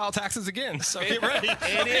time to file taxes again. So get ready.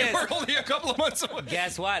 It is. We're only a couple of months away.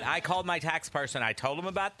 Guess what? I called my tax person. I told him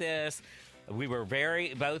about this. We were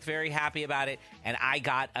both very happy about it, and I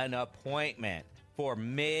got an appointment for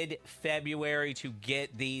mid-February to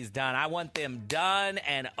get these done. I want them done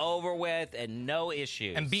and over with and no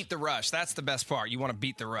issues. And beat the rush. That's the best part. You want to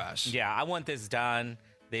beat the rush. Yeah, I want this done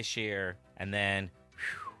this year, and then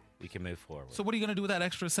we can move forward. So what are you going to do with that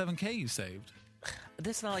extra $7K you saved?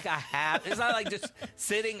 This is not like I have. It's not like just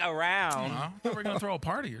sitting around. I thought we were going to throw a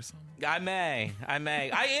party or something. I may.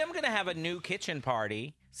 I am going to have a new kitchen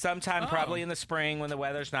party sometime probably in the spring when the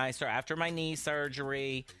weather's nicer after my knee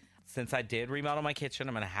surgery. Since I did remodel my kitchen,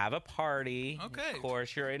 I'm going to have a party. Okay. Of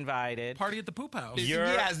course, you're invited. Party at the poop house.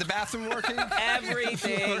 Is the bathroom working?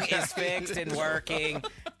 Everything is fixed and working.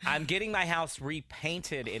 I'm getting my house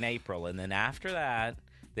repainted in April, and then after that,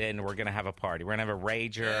 then we're going to have a party. We're going to have a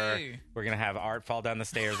rager. Hey. We're going to have Art fall down the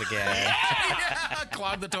stairs again. Yeah,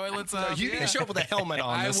 clog the toilets up. You need to show up with a helmet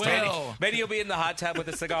on I this will. time. Maybe you'll be in the hot tub with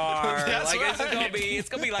a cigar. That's It's right.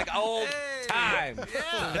 gonna be like old time.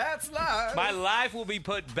 That's live. My life will be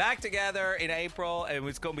put back together in April, and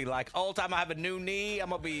it's gonna be like old time. I have a new knee. I'm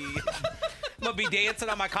gonna be dancing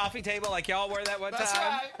on my coffee table like y'all were that one That's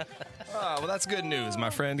time. right. Oh, well, that's good news, my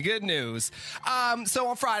friend. Good news. So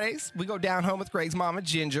on Fridays, we go down home with Greg's mama,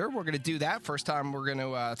 Ginger. We're going to do that. First time we're going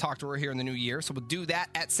to talk to her here in the new year. So we'll do that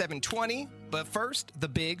at 7:20. But first, the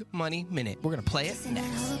Big Money Minute. We're going to play it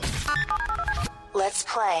next. Let's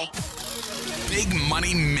play. Big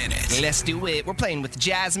Money Minute. Let's do it. We're playing with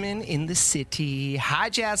Jasmine in the city. Hi,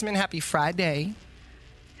 Jasmine. Happy Friday.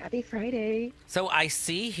 Happy Friday. So I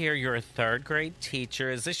see here you're a third grade teacher.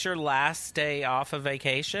 Is this your last day off of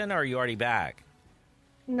vacation, or are you already back?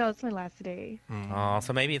 No, it's my last day. Oh,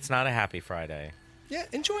 so maybe it's not a happy Friday. Yeah,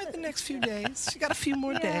 enjoy the next few days. You got a few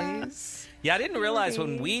more days. Yeah, I didn't realize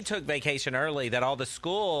when we took vacation early that all the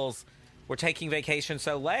schools were taking vacation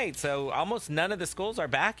so late. So almost none of the schools are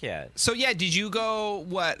back yet. So, yeah, did you go,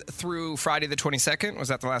 through Friday the 22nd? Was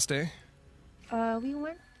that the last day? We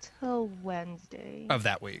went till Wednesday. Of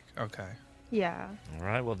that week. Okay. Yeah. All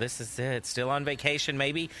right, well, this is it. Still on vacation.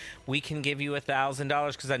 Maybe we can give you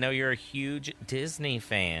 $1,000 because I know you're a huge Disney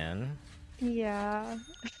fan. Yeah.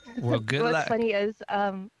 Well, good What's luck. funny is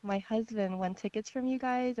my husband won tickets from you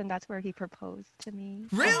guys, and that's where he proposed to me.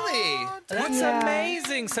 Really? That's Yeah.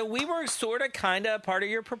 amazing. So we were sort of kind of part of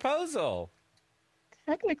your proposal.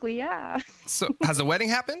 Technically, yeah. So, has the wedding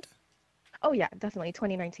happened? Oh, yeah, definitely.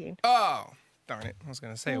 2019. Oh, darn it. I was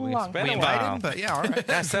going to say we Long Been a invited while. him, but yeah, all right.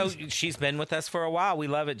 Yeah, so she's been with us for a while. We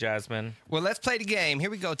love it, Jasmine. Well, let's play the game. Here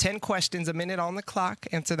we go. 10 questions, a minute on the clock.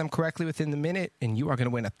 Answer them correctly within the minute, and you are going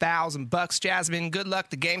to win $1,000. Jasmine, good luck.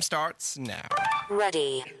 The game starts now.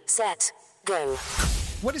 Ready, set, go.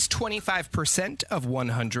 What is 25% of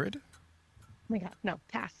 100? Oh, my God. No,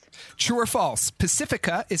 pass. True or false?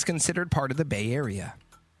 Pacifica is considered part of the Bay Area.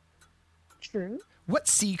 True. What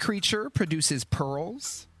sea creature produces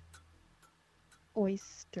pearls?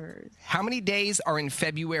 Oysters. How many days are in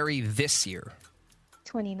February this year?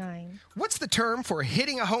 29. What's the term for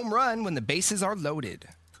hitting a home run when the bases are loaded?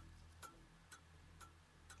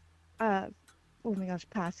 Oh, my gosh,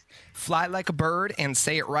 pass. Fly Like a Bird and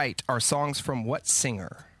Say It Right are songs from what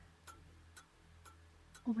singer?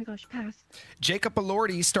 Oh, my gosh, pass. Jacob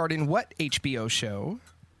Elordi starred in what HBO show?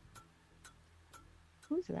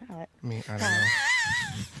 Who's that? I mean, I don't know.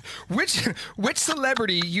 Which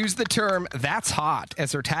celebrity used the term "That's hot"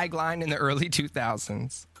 as her tagline in the early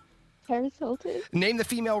 2000s? Paris Hilton. Name the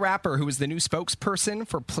female rapper who is the new spokesperson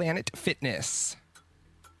for Planet Fitness.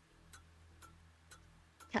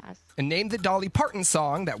 Pass. And name the Dolly Parton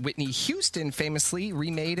song that Whitney Houston famously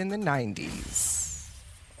remade in the 90s.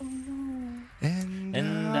 Oh, no. And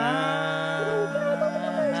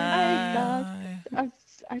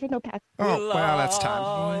I don't know, pass. oh, wow, that's time.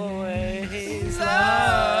 Always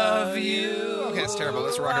love you. Okay, it's terrible.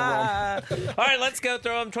 Let's rock and roll. All right, let's go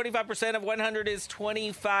through them. 25% of 100 is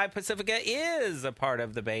 25. Pacifica is a part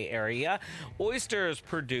of the Bay Area. Oysters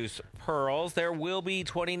produce pearls. There will be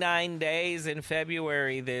 29 days in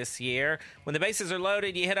February this year. When the bases are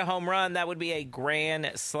loaded, you hit a home run. That would be a grand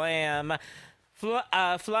slam.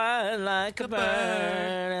 Fly like a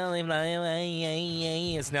bird, only fly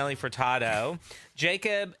away. It's Nelly Furtado.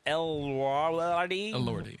 Jacob Elordi,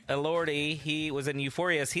 he was in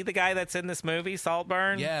Euphoria. Is he the guy that's in this movie,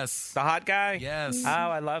 Saltburn? Yes. The hot guy? Yes. Oh,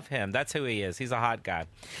 I love him. That's who he is. He's a hot guy.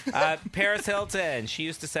 Paris Hilton, she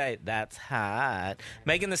used to say, that's hot.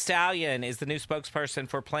 Megan Thee Stallion is the new spokesperson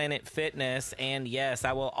for Planet Fitness. And yes,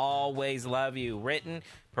 I will always love you. Written,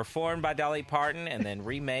 performed by Dolly Parton, and then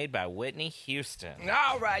remade by Whitney Houston.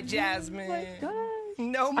 All right, Jasmine.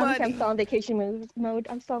 No I'm money. still on vacation mode.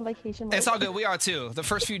 I'm still on vacation mode. It's all good. We are too. The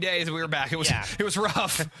first few days we were back, it was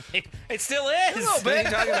rough. It still is. A little What are bit.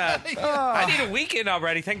 you talking about? Oh. I need a weekend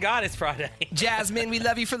already. Thank God it's Friday. Jasmine, we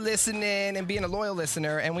love you for listening and being a loyal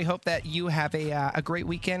listener, and we hope that you have a great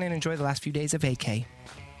weekend and enjoy the last few days of vacay.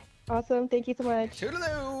 Awesome. Thank you so much.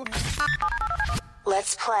 Toodaloo.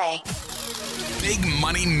 Let's play. Big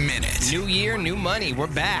Money Minute. New year, new money. We're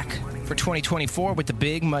back for 2024 with the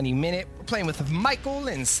Big Money Minute. We're playing with Michael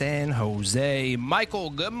in San Jose. Michael,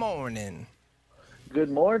 good morning. Good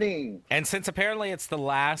morning. And since apparently it's the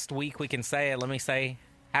last week we can say it, let me say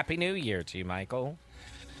Happy New Year to you, Michael.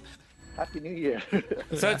 Happy New Year.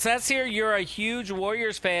 So it says here you're a huge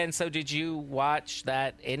Warriors fan. So did you watch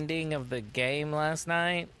that ending of the game last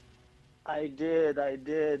night? I did.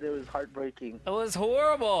 It was heartbreaking. It was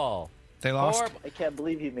horrible. They lost? I can't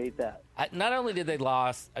believe he made that. Not only did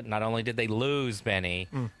they lose, Benny,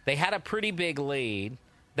 they had a pretty big lead.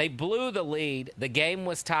 They blew the lead. The game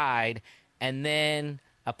was tied. And then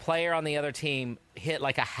a player on the other team hit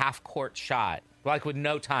like a half-court shot, like with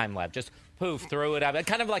no time left. Just poof, threw it up.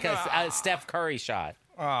 Kind of like a Steph Curry shot.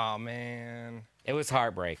 Oh, man. It was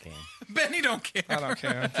heartbreaking. Benny don't care. I don't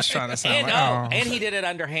care. I'm just trying to sound And, like, and he did it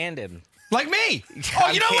underhanded. Like me.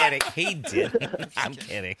 I'm you know kidding. what? He did. I'm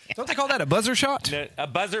kidding. Don't they call that a buzzer shot? No, a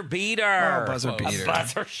buzzer beater. Oh, buzzer beater. A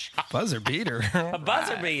buzzer shot. Buzzer beater. A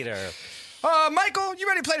buzzer beater. Michael, you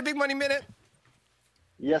ready to play the Big Money Minute?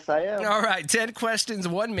 Yes, I am. All right, 10 questions,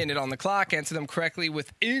 1 minute on the clock. Answer them correctly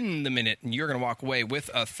within the minute, and you're going to walk away with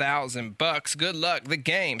 $1,000. Good luck. The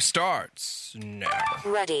game starts now.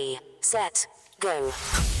 Ready, set, go.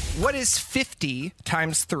 What is 50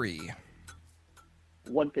 times 3?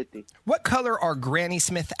 150. What color are Granny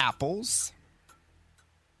Smith apples?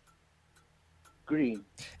 Green.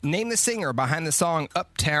 Name the singer behind the song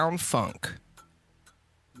Uptown Funk.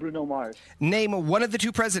 Bruno Mars. Name one of the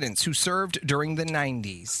two presidents who served during the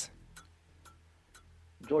 90s.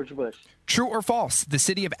 George Bush. True or false, the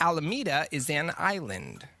city of Alameda is an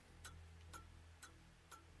island.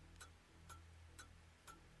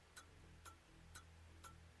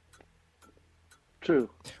 True.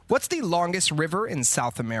 What's the longest river in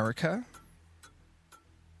South America?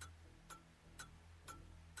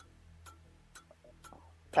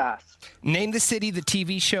 Pass. Name the city the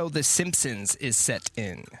TV show The Simpsons is set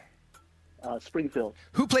in. Springfield.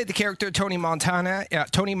 Who played the character Tony Montana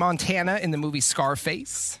in the movie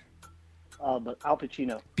Scarface? Al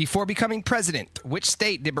Pacino. Before becoming president, which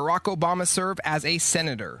state did Barack Obama serve as a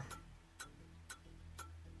senator?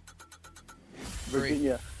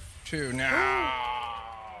 Virginia. 2 now.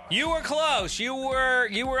 You were close. You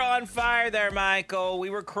were on fire there, Michael. We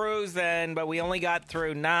were cruising, but we only got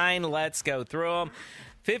through 9. Let's go through them.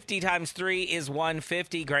 50 times 3 is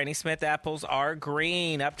 150. Granny Smith apples are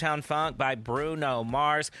green. Uptown Funk by Bruno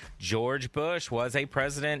Mars. George Bush was a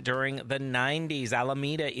president during the 90s.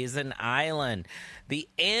 Alameda is an island. The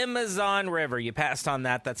Amazon River, you passed on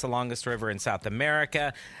that. That's the longest river in South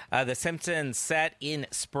America. The Simpsons set in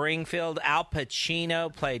Springfield. Al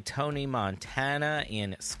Pacino played Tony Montana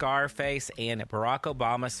in Scarface. And Barack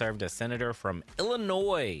Obama served as senator from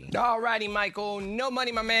Illinois. All righty, Michael. No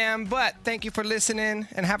money, my man, but thank you for listening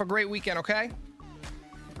and have a great weekend, okay?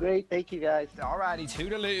 Great. Thank you, guys. All righty,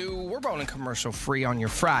 toodaloo. We're rolling commercial free on your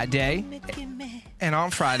Friday. And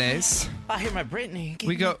on Fridays, I hear my Britney.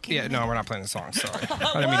 we go. Yeah, no, we're not playing the song. Sorry.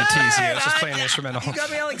 I didn't mean to tease you. I was just playing the instrumental. You got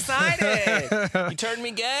me all excited. You turned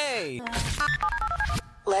me gay.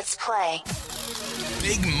 Let's play.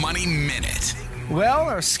 Big Money Minute. Well,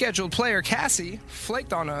 our scheduled player, Cassie,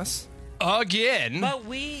 flaked on us again. But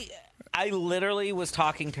I literally was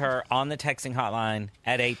talking to her on the texting hotline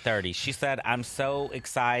at 8:30. She said, I'm so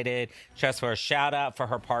excited. She asked for a shout out for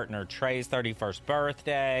her partner Trey's 31st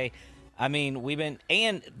birthday. I mean,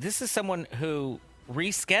 and this is someone who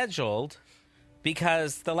rescheduled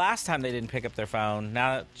because the last time they didn't pick up their phone,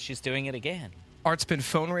 now she's doing it again. Art's been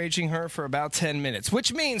phone raging her for about 10 minutes,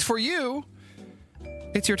 which means for you,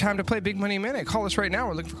 it's your time to play Big Money Minute. Call us right now.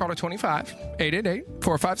 We're looking for caller 25,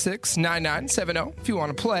 888-456-9970. If you want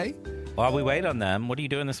to play, While we wait on them, what are you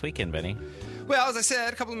doing this weekend, Benny? Well, as I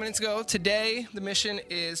said a couple of minutes ago, today the mission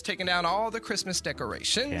is taking down all the Christmas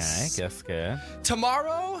decorations. Okay, guess good.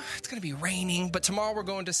 Tomorrow, it's going to be raining, but tomorrow we're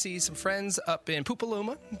going to see some friends up in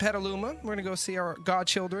Pupaluma, Petaluma. We're going to go see our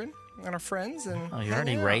godchildren and our friends. And you're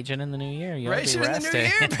already raging in the new year. You ought to be raging in the new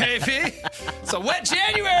resting. year, baby. It's a wet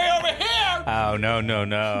January over here. Oh,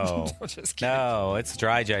 no. Just kidding. No, it's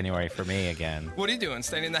dry January for me again. What are you doing?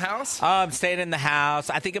 Staying in the house? I'm staying in the house.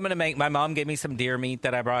 I think I'm going to make, my mom gave me some deer meat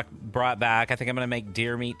that I brought back. I think I'm going to make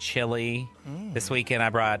deer meat chili. This weekend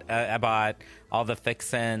I bought all the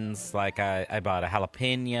fixins. Like I bought a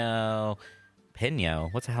jalapeno.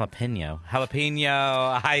 What's a jalapeno?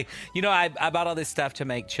 I bought all this stuff to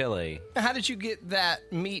make chili. How did you get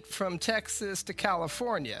that meat from Texas to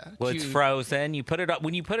California? Well, it's frozen. You put it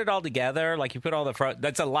when you put it all together, like you put all the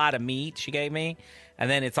that's a lot of meat she gave me, and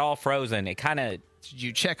then it's all frozen. It kind of. Did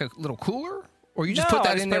you check a little cooler? Or you just put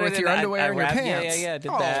that in there with your underwear and your pants? Yeah, did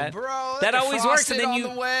that. Bro, that always works. And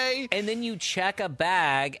then and then you check a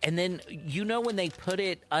bag, and then when they put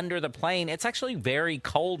it under the plane, it's actually very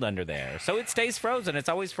cold under there, so it stays frozen. It's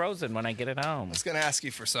always frozen when I get it home. I was going to ask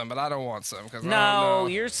you for some, but I don't want some. No,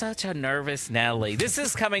 you're such a nervous Nelly. This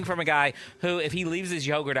is coming from a guy who, if he leaves his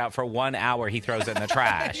yogurt out for 1 hour, he throws it in the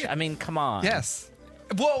trash. I mean, come on. Yes.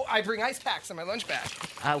 Well, I bring ice packs in my lunch bag.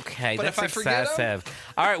 Okay, but that's if I forget excessive. them,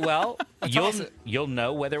 all right, well, you'll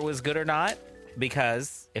know whether it was good or not,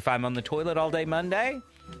 because if I'm on the toilet all day Monday,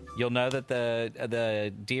 you'll know that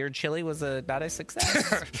the deer chili was not a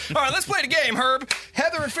success. All right, let's play the game, Herb.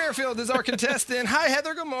 Heather in Fairfield is our contestant. Hi,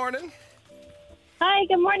 Heather. Good morning. Hi,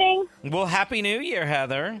 good morning. Well, Happy New Year,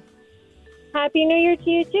 Heather. Happy New Year to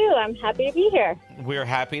you, too. I'm happy to be here. We're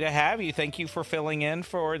happy to have you. Thank you for filling in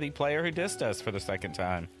for the player who dissed us for the second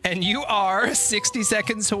time. And you are 60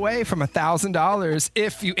 seconds away from $1,000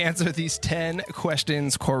 if you answer these 10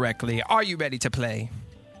 questions correctly. Are you ready to play?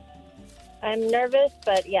 I'm nervous,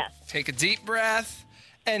 but yes. Take a deep breath,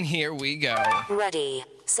 and here we go. Ready,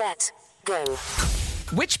 set, go.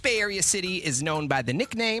 Which Bay Area city is known by the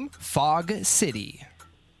nickname Fog City?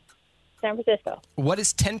 San Francisco. What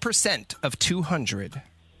is 10% of 200?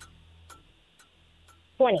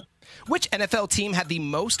 20. Which NFL team had the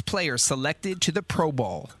most players selected to the Pro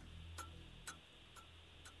Bowl?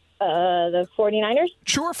 The 49ers.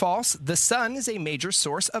 True or false, the sun is a major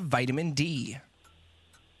source of vitamin D?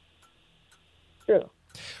 True.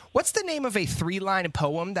 What's the name of a 3-line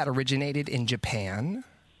poem that originated in Japan?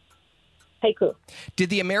 Haiku.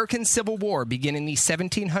 Did the American Civil War begin in the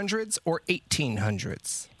 1700s or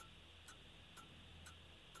 1800s?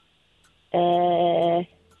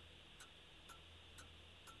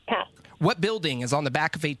 Pass. What building is on the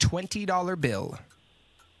back of a $20 bill?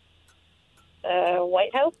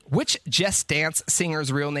 White House. Which Just Dance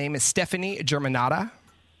singer's real name is Stephanie Germanotta?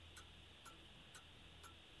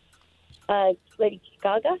 Lady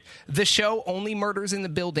Gaga. The show Only Murders in the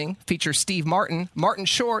Building features Steve Martin, Martin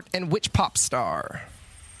Short, and which pop star?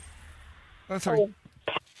 That's three.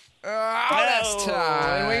 That's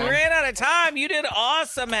time. We ran out of time. You did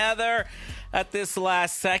awesome, Heather, at this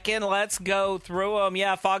last second. Let's go through them.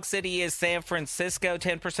 Yeah, Fog City is San Francisco.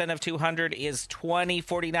 10% of 200 is 20.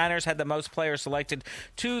 49ers had the most players selected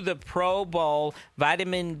to the Pro Bowl.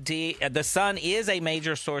 Vitamin D. The sun is a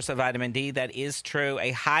major source of vitamin D. That is true.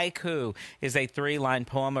 A haiku is a 3-line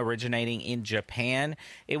poem originating in Japan.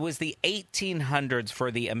 It was the 1800s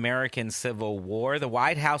for the American Civil War. The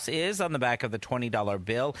White House is on the back of the $20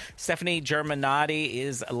 bill. Stephanie Germanotti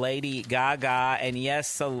is Lady Gaga. And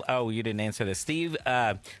yes, you didn't answer this.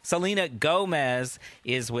 Selena Gomez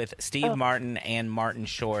is with Steve Martin and Martin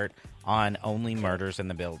Short on Only Murders in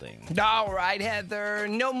the Building. All right, Heather.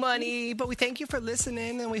 No money, but we thank you for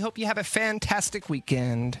listening, and we hope you have a fantastic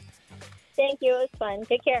weekend. Thank you. It was fun.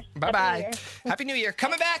 Take care. Bye-bye. Happy New Year.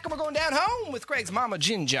 Coming back, and we're going down home with Greg's mama,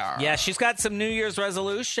 Ginger. Yeah, she's got some New Year's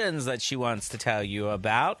resolutions that she wants to tell you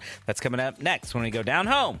about. That's coming up next when we go down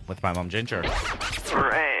home with my mom, Ginger.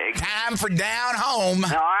 Greg. Time for Down Home. All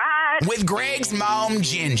right. With Greg's mom,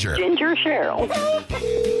 Ginger. Ginger Cheryl.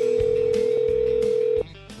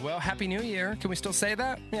 Well, Happy New Year. Can we still say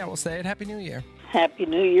that? Yeah, we'll say it. Happy New Year. Happy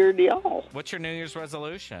New Year to y'all. What's your New Year's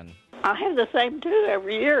resolution? I have the same two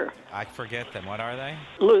every year. I forget them. What are they?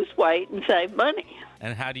 Lose weight and save money.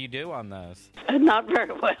 And how do you do on those? Not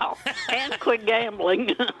very well. And quit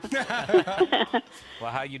gambling. Well,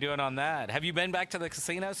 how you doing on that? Have you been back to the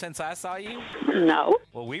casino since I saw you? No.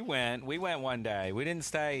 Well, we went one day. We didn't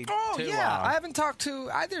stay too long. I haven't talked to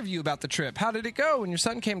either of you about the trip. How did it go when your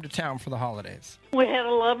son came to town for the holidays? We had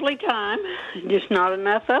a lovely time, just not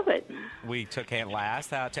enough of it. We took Aunt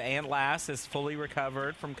Lass out to Aunt Lass is fully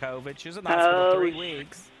recovered from COVID. She was in the hospital 3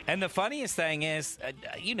 weeks. And the funniest thing is,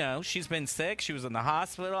 she's been sick. She was in the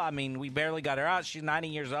hospital. I mean, we barely got her out. She's 90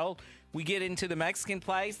 years old. We get into the Mexican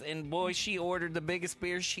place, and boy, she ordered the biggest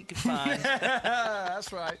beer she could find.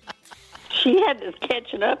 That's right. She had this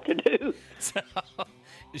catching up to do. So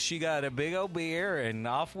she got a big old beer, and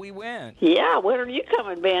off we went. Yeah, when are you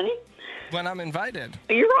coming, Benny? When I'm invited.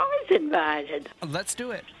 You're always invited. Let's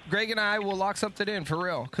do it. Greg and I will lock something in for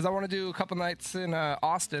real, because I want to do a couple nights in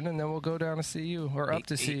Austin, and then we'll go down to see you, or up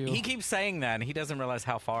to see you. He keeps saying that, and he doesn't realize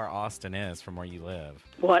how far Austin is from where you live.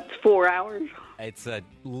 What, 4 hours? It's at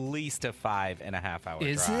least a 5.5 hour drive.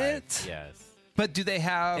 Is it? Yes. But do they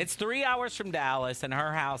have... It's 3 hours from Dallas, and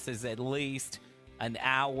her house is at least an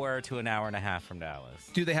hour to an hour and a half from Dallas.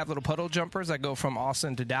 Do they have little puddle jumpers that go from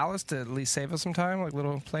Austin to Dallas to at least save us some time, like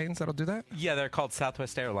little planes that'll do that? Yeah, they're called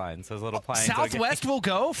Southwest Airlines, those little planes. Southwest will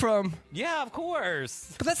go from... Yeah, of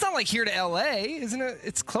course. But that's not like here to L.A., isn't it?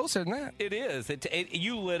 It's closer than that. It is.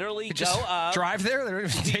 You literally go just up. Drive there, they don't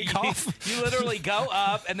even take off. You literally go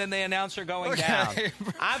up, and then they announce you're going down.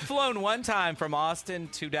 I've flown one time from Austin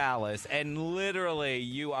to Dallas, and literally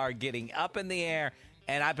you are getting up in the air,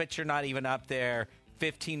 and I bet you're not even up there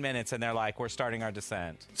 15 minutes, and they're like, we're starting our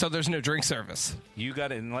descent. So there's no drink service. You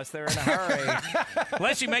got it, unless they're in a hurry.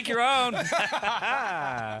 Unless you make your own.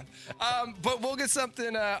 But we'll get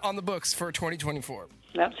something on the books for 2024.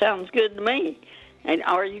 That sounds good to me. And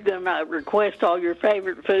are you going to request all your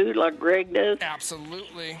favorite food like Greg does?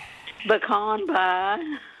 Absolutely. Pecan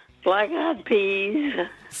pie, black-eyed peas.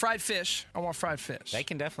 Fried fish. I want fried fish. They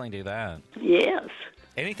can definitely do that. Yes.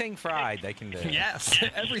 Anything fried, they can do. Yes,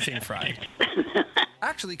 everything fried.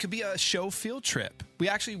 Actually, it could be a show field trip. We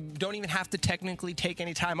actually don't even have to technically take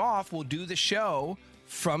any time off. We'll do the show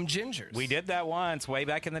from Ginger's. We did that once, way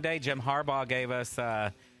back in the day. Jim Harbaugh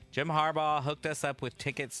hooked us up with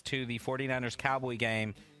tickets to the 49ers Cowboy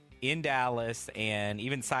game in Dallas, and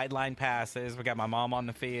even sideline passes. We got my mom on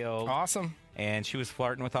the field. Awesome. And she was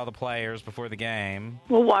flirting with all the players before the game.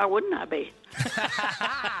 Well, why wouldn't I be?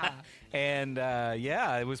 And,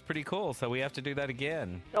 it was pretty cool. So we have to do that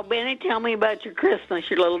again. So, Benny, tell me about your Christmas.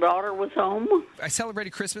 Your little daughter was home? I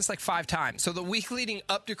celebrated Christmas like 5 times. So the week leading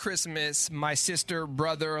up to Christmas, my sister,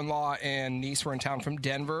 brother-in-law, and niece were in town from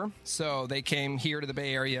Denver. So they came here to the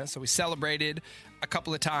Bay Area. So we celebrated a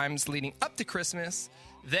couple of times leading up to Christmas.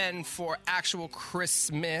 Then for actual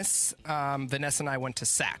Christmas, Vanessa and I went to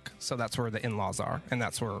Sac. So that's where the in-laws are, and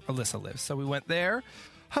that's where Alyssa lives. So we went there,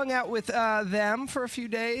 hung out with them for a few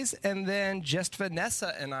days, and then just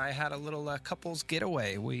Vanessa and I had a little couples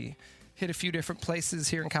getaway. We hit a few different places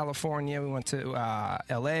here in California. We went to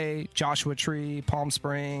L.A., Joshua Tree, Palm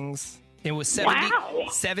Springs. It was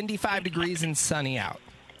 75 degrees and sunny out.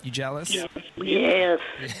 You jealous? Yes.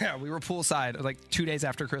 Yeah, we were poolside like 2 days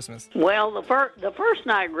after Christmas. Well, the first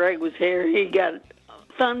night Greg was here, he got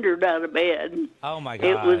thundered out of bed. Oh, my God.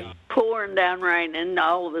 It was pouring down rain, and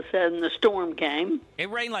all of a sudden the storm came. It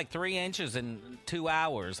rained like 3 inches in 2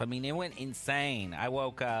 hours. I mean, it went insane. I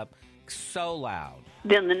woke up so loud.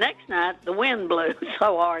 Then the next night, the wind blew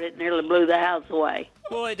so hard it nearly blew the house away.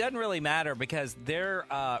 Well, it doesn't really matter because their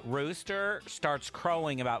rooster starts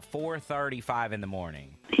crowing about 4:35 in the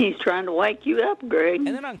morning. He's trying to wake you up, Greg. And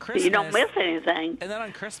then on Christmas... You don't miss anything. And then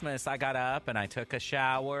on Christmas, I got up and I took a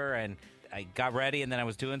shower and I got ready, and then I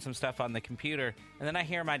was doing some stuff on the computer, and then I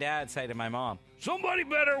hear my dad say to my mom, "Somebody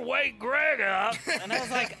better wake Greg up." And I was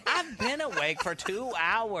like, I've been awake for 2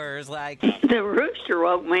 hours. Like, the rooster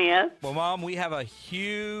woke me up. Well, Mom, we have a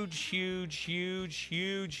huge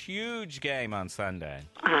game on Sunday.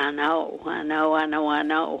 I know.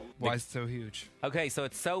 Why is it so huge? Okay, so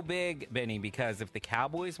it's so big, Benny, because if the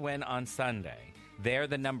Cowboys win on Sunday, they're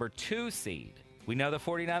the number 2 seed. We know the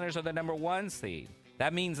 49ers are the number 1 seed.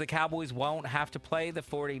 That means the Cowboys won't have to play the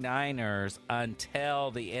 49ers until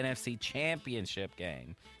the NFC Championship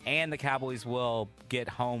game. And the Cowboys will get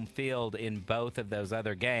home field in both of those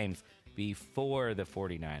other games before the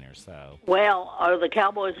 49ers. So, well, are the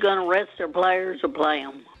Cowboys going to rest their players or play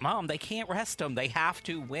them? Mom, they can't rest them. They have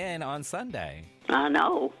to win on Sunday. I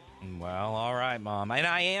know. Well, all right, Mom. And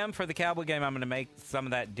I am, for the Cowboy game, I'm going to make some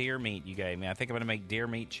of that deer meat you gave me. I think I'm going to make deer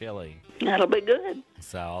meat chili. That'll be good.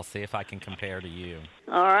 So I'll see if I can compare to you.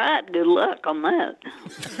 All right. Good luck on that.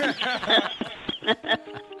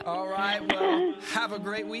 All right. Well, have a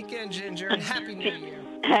great weekend, Ginger. Happy New Year.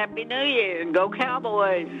 Happy New Year. Go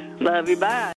Cowboys. Love you. Bye.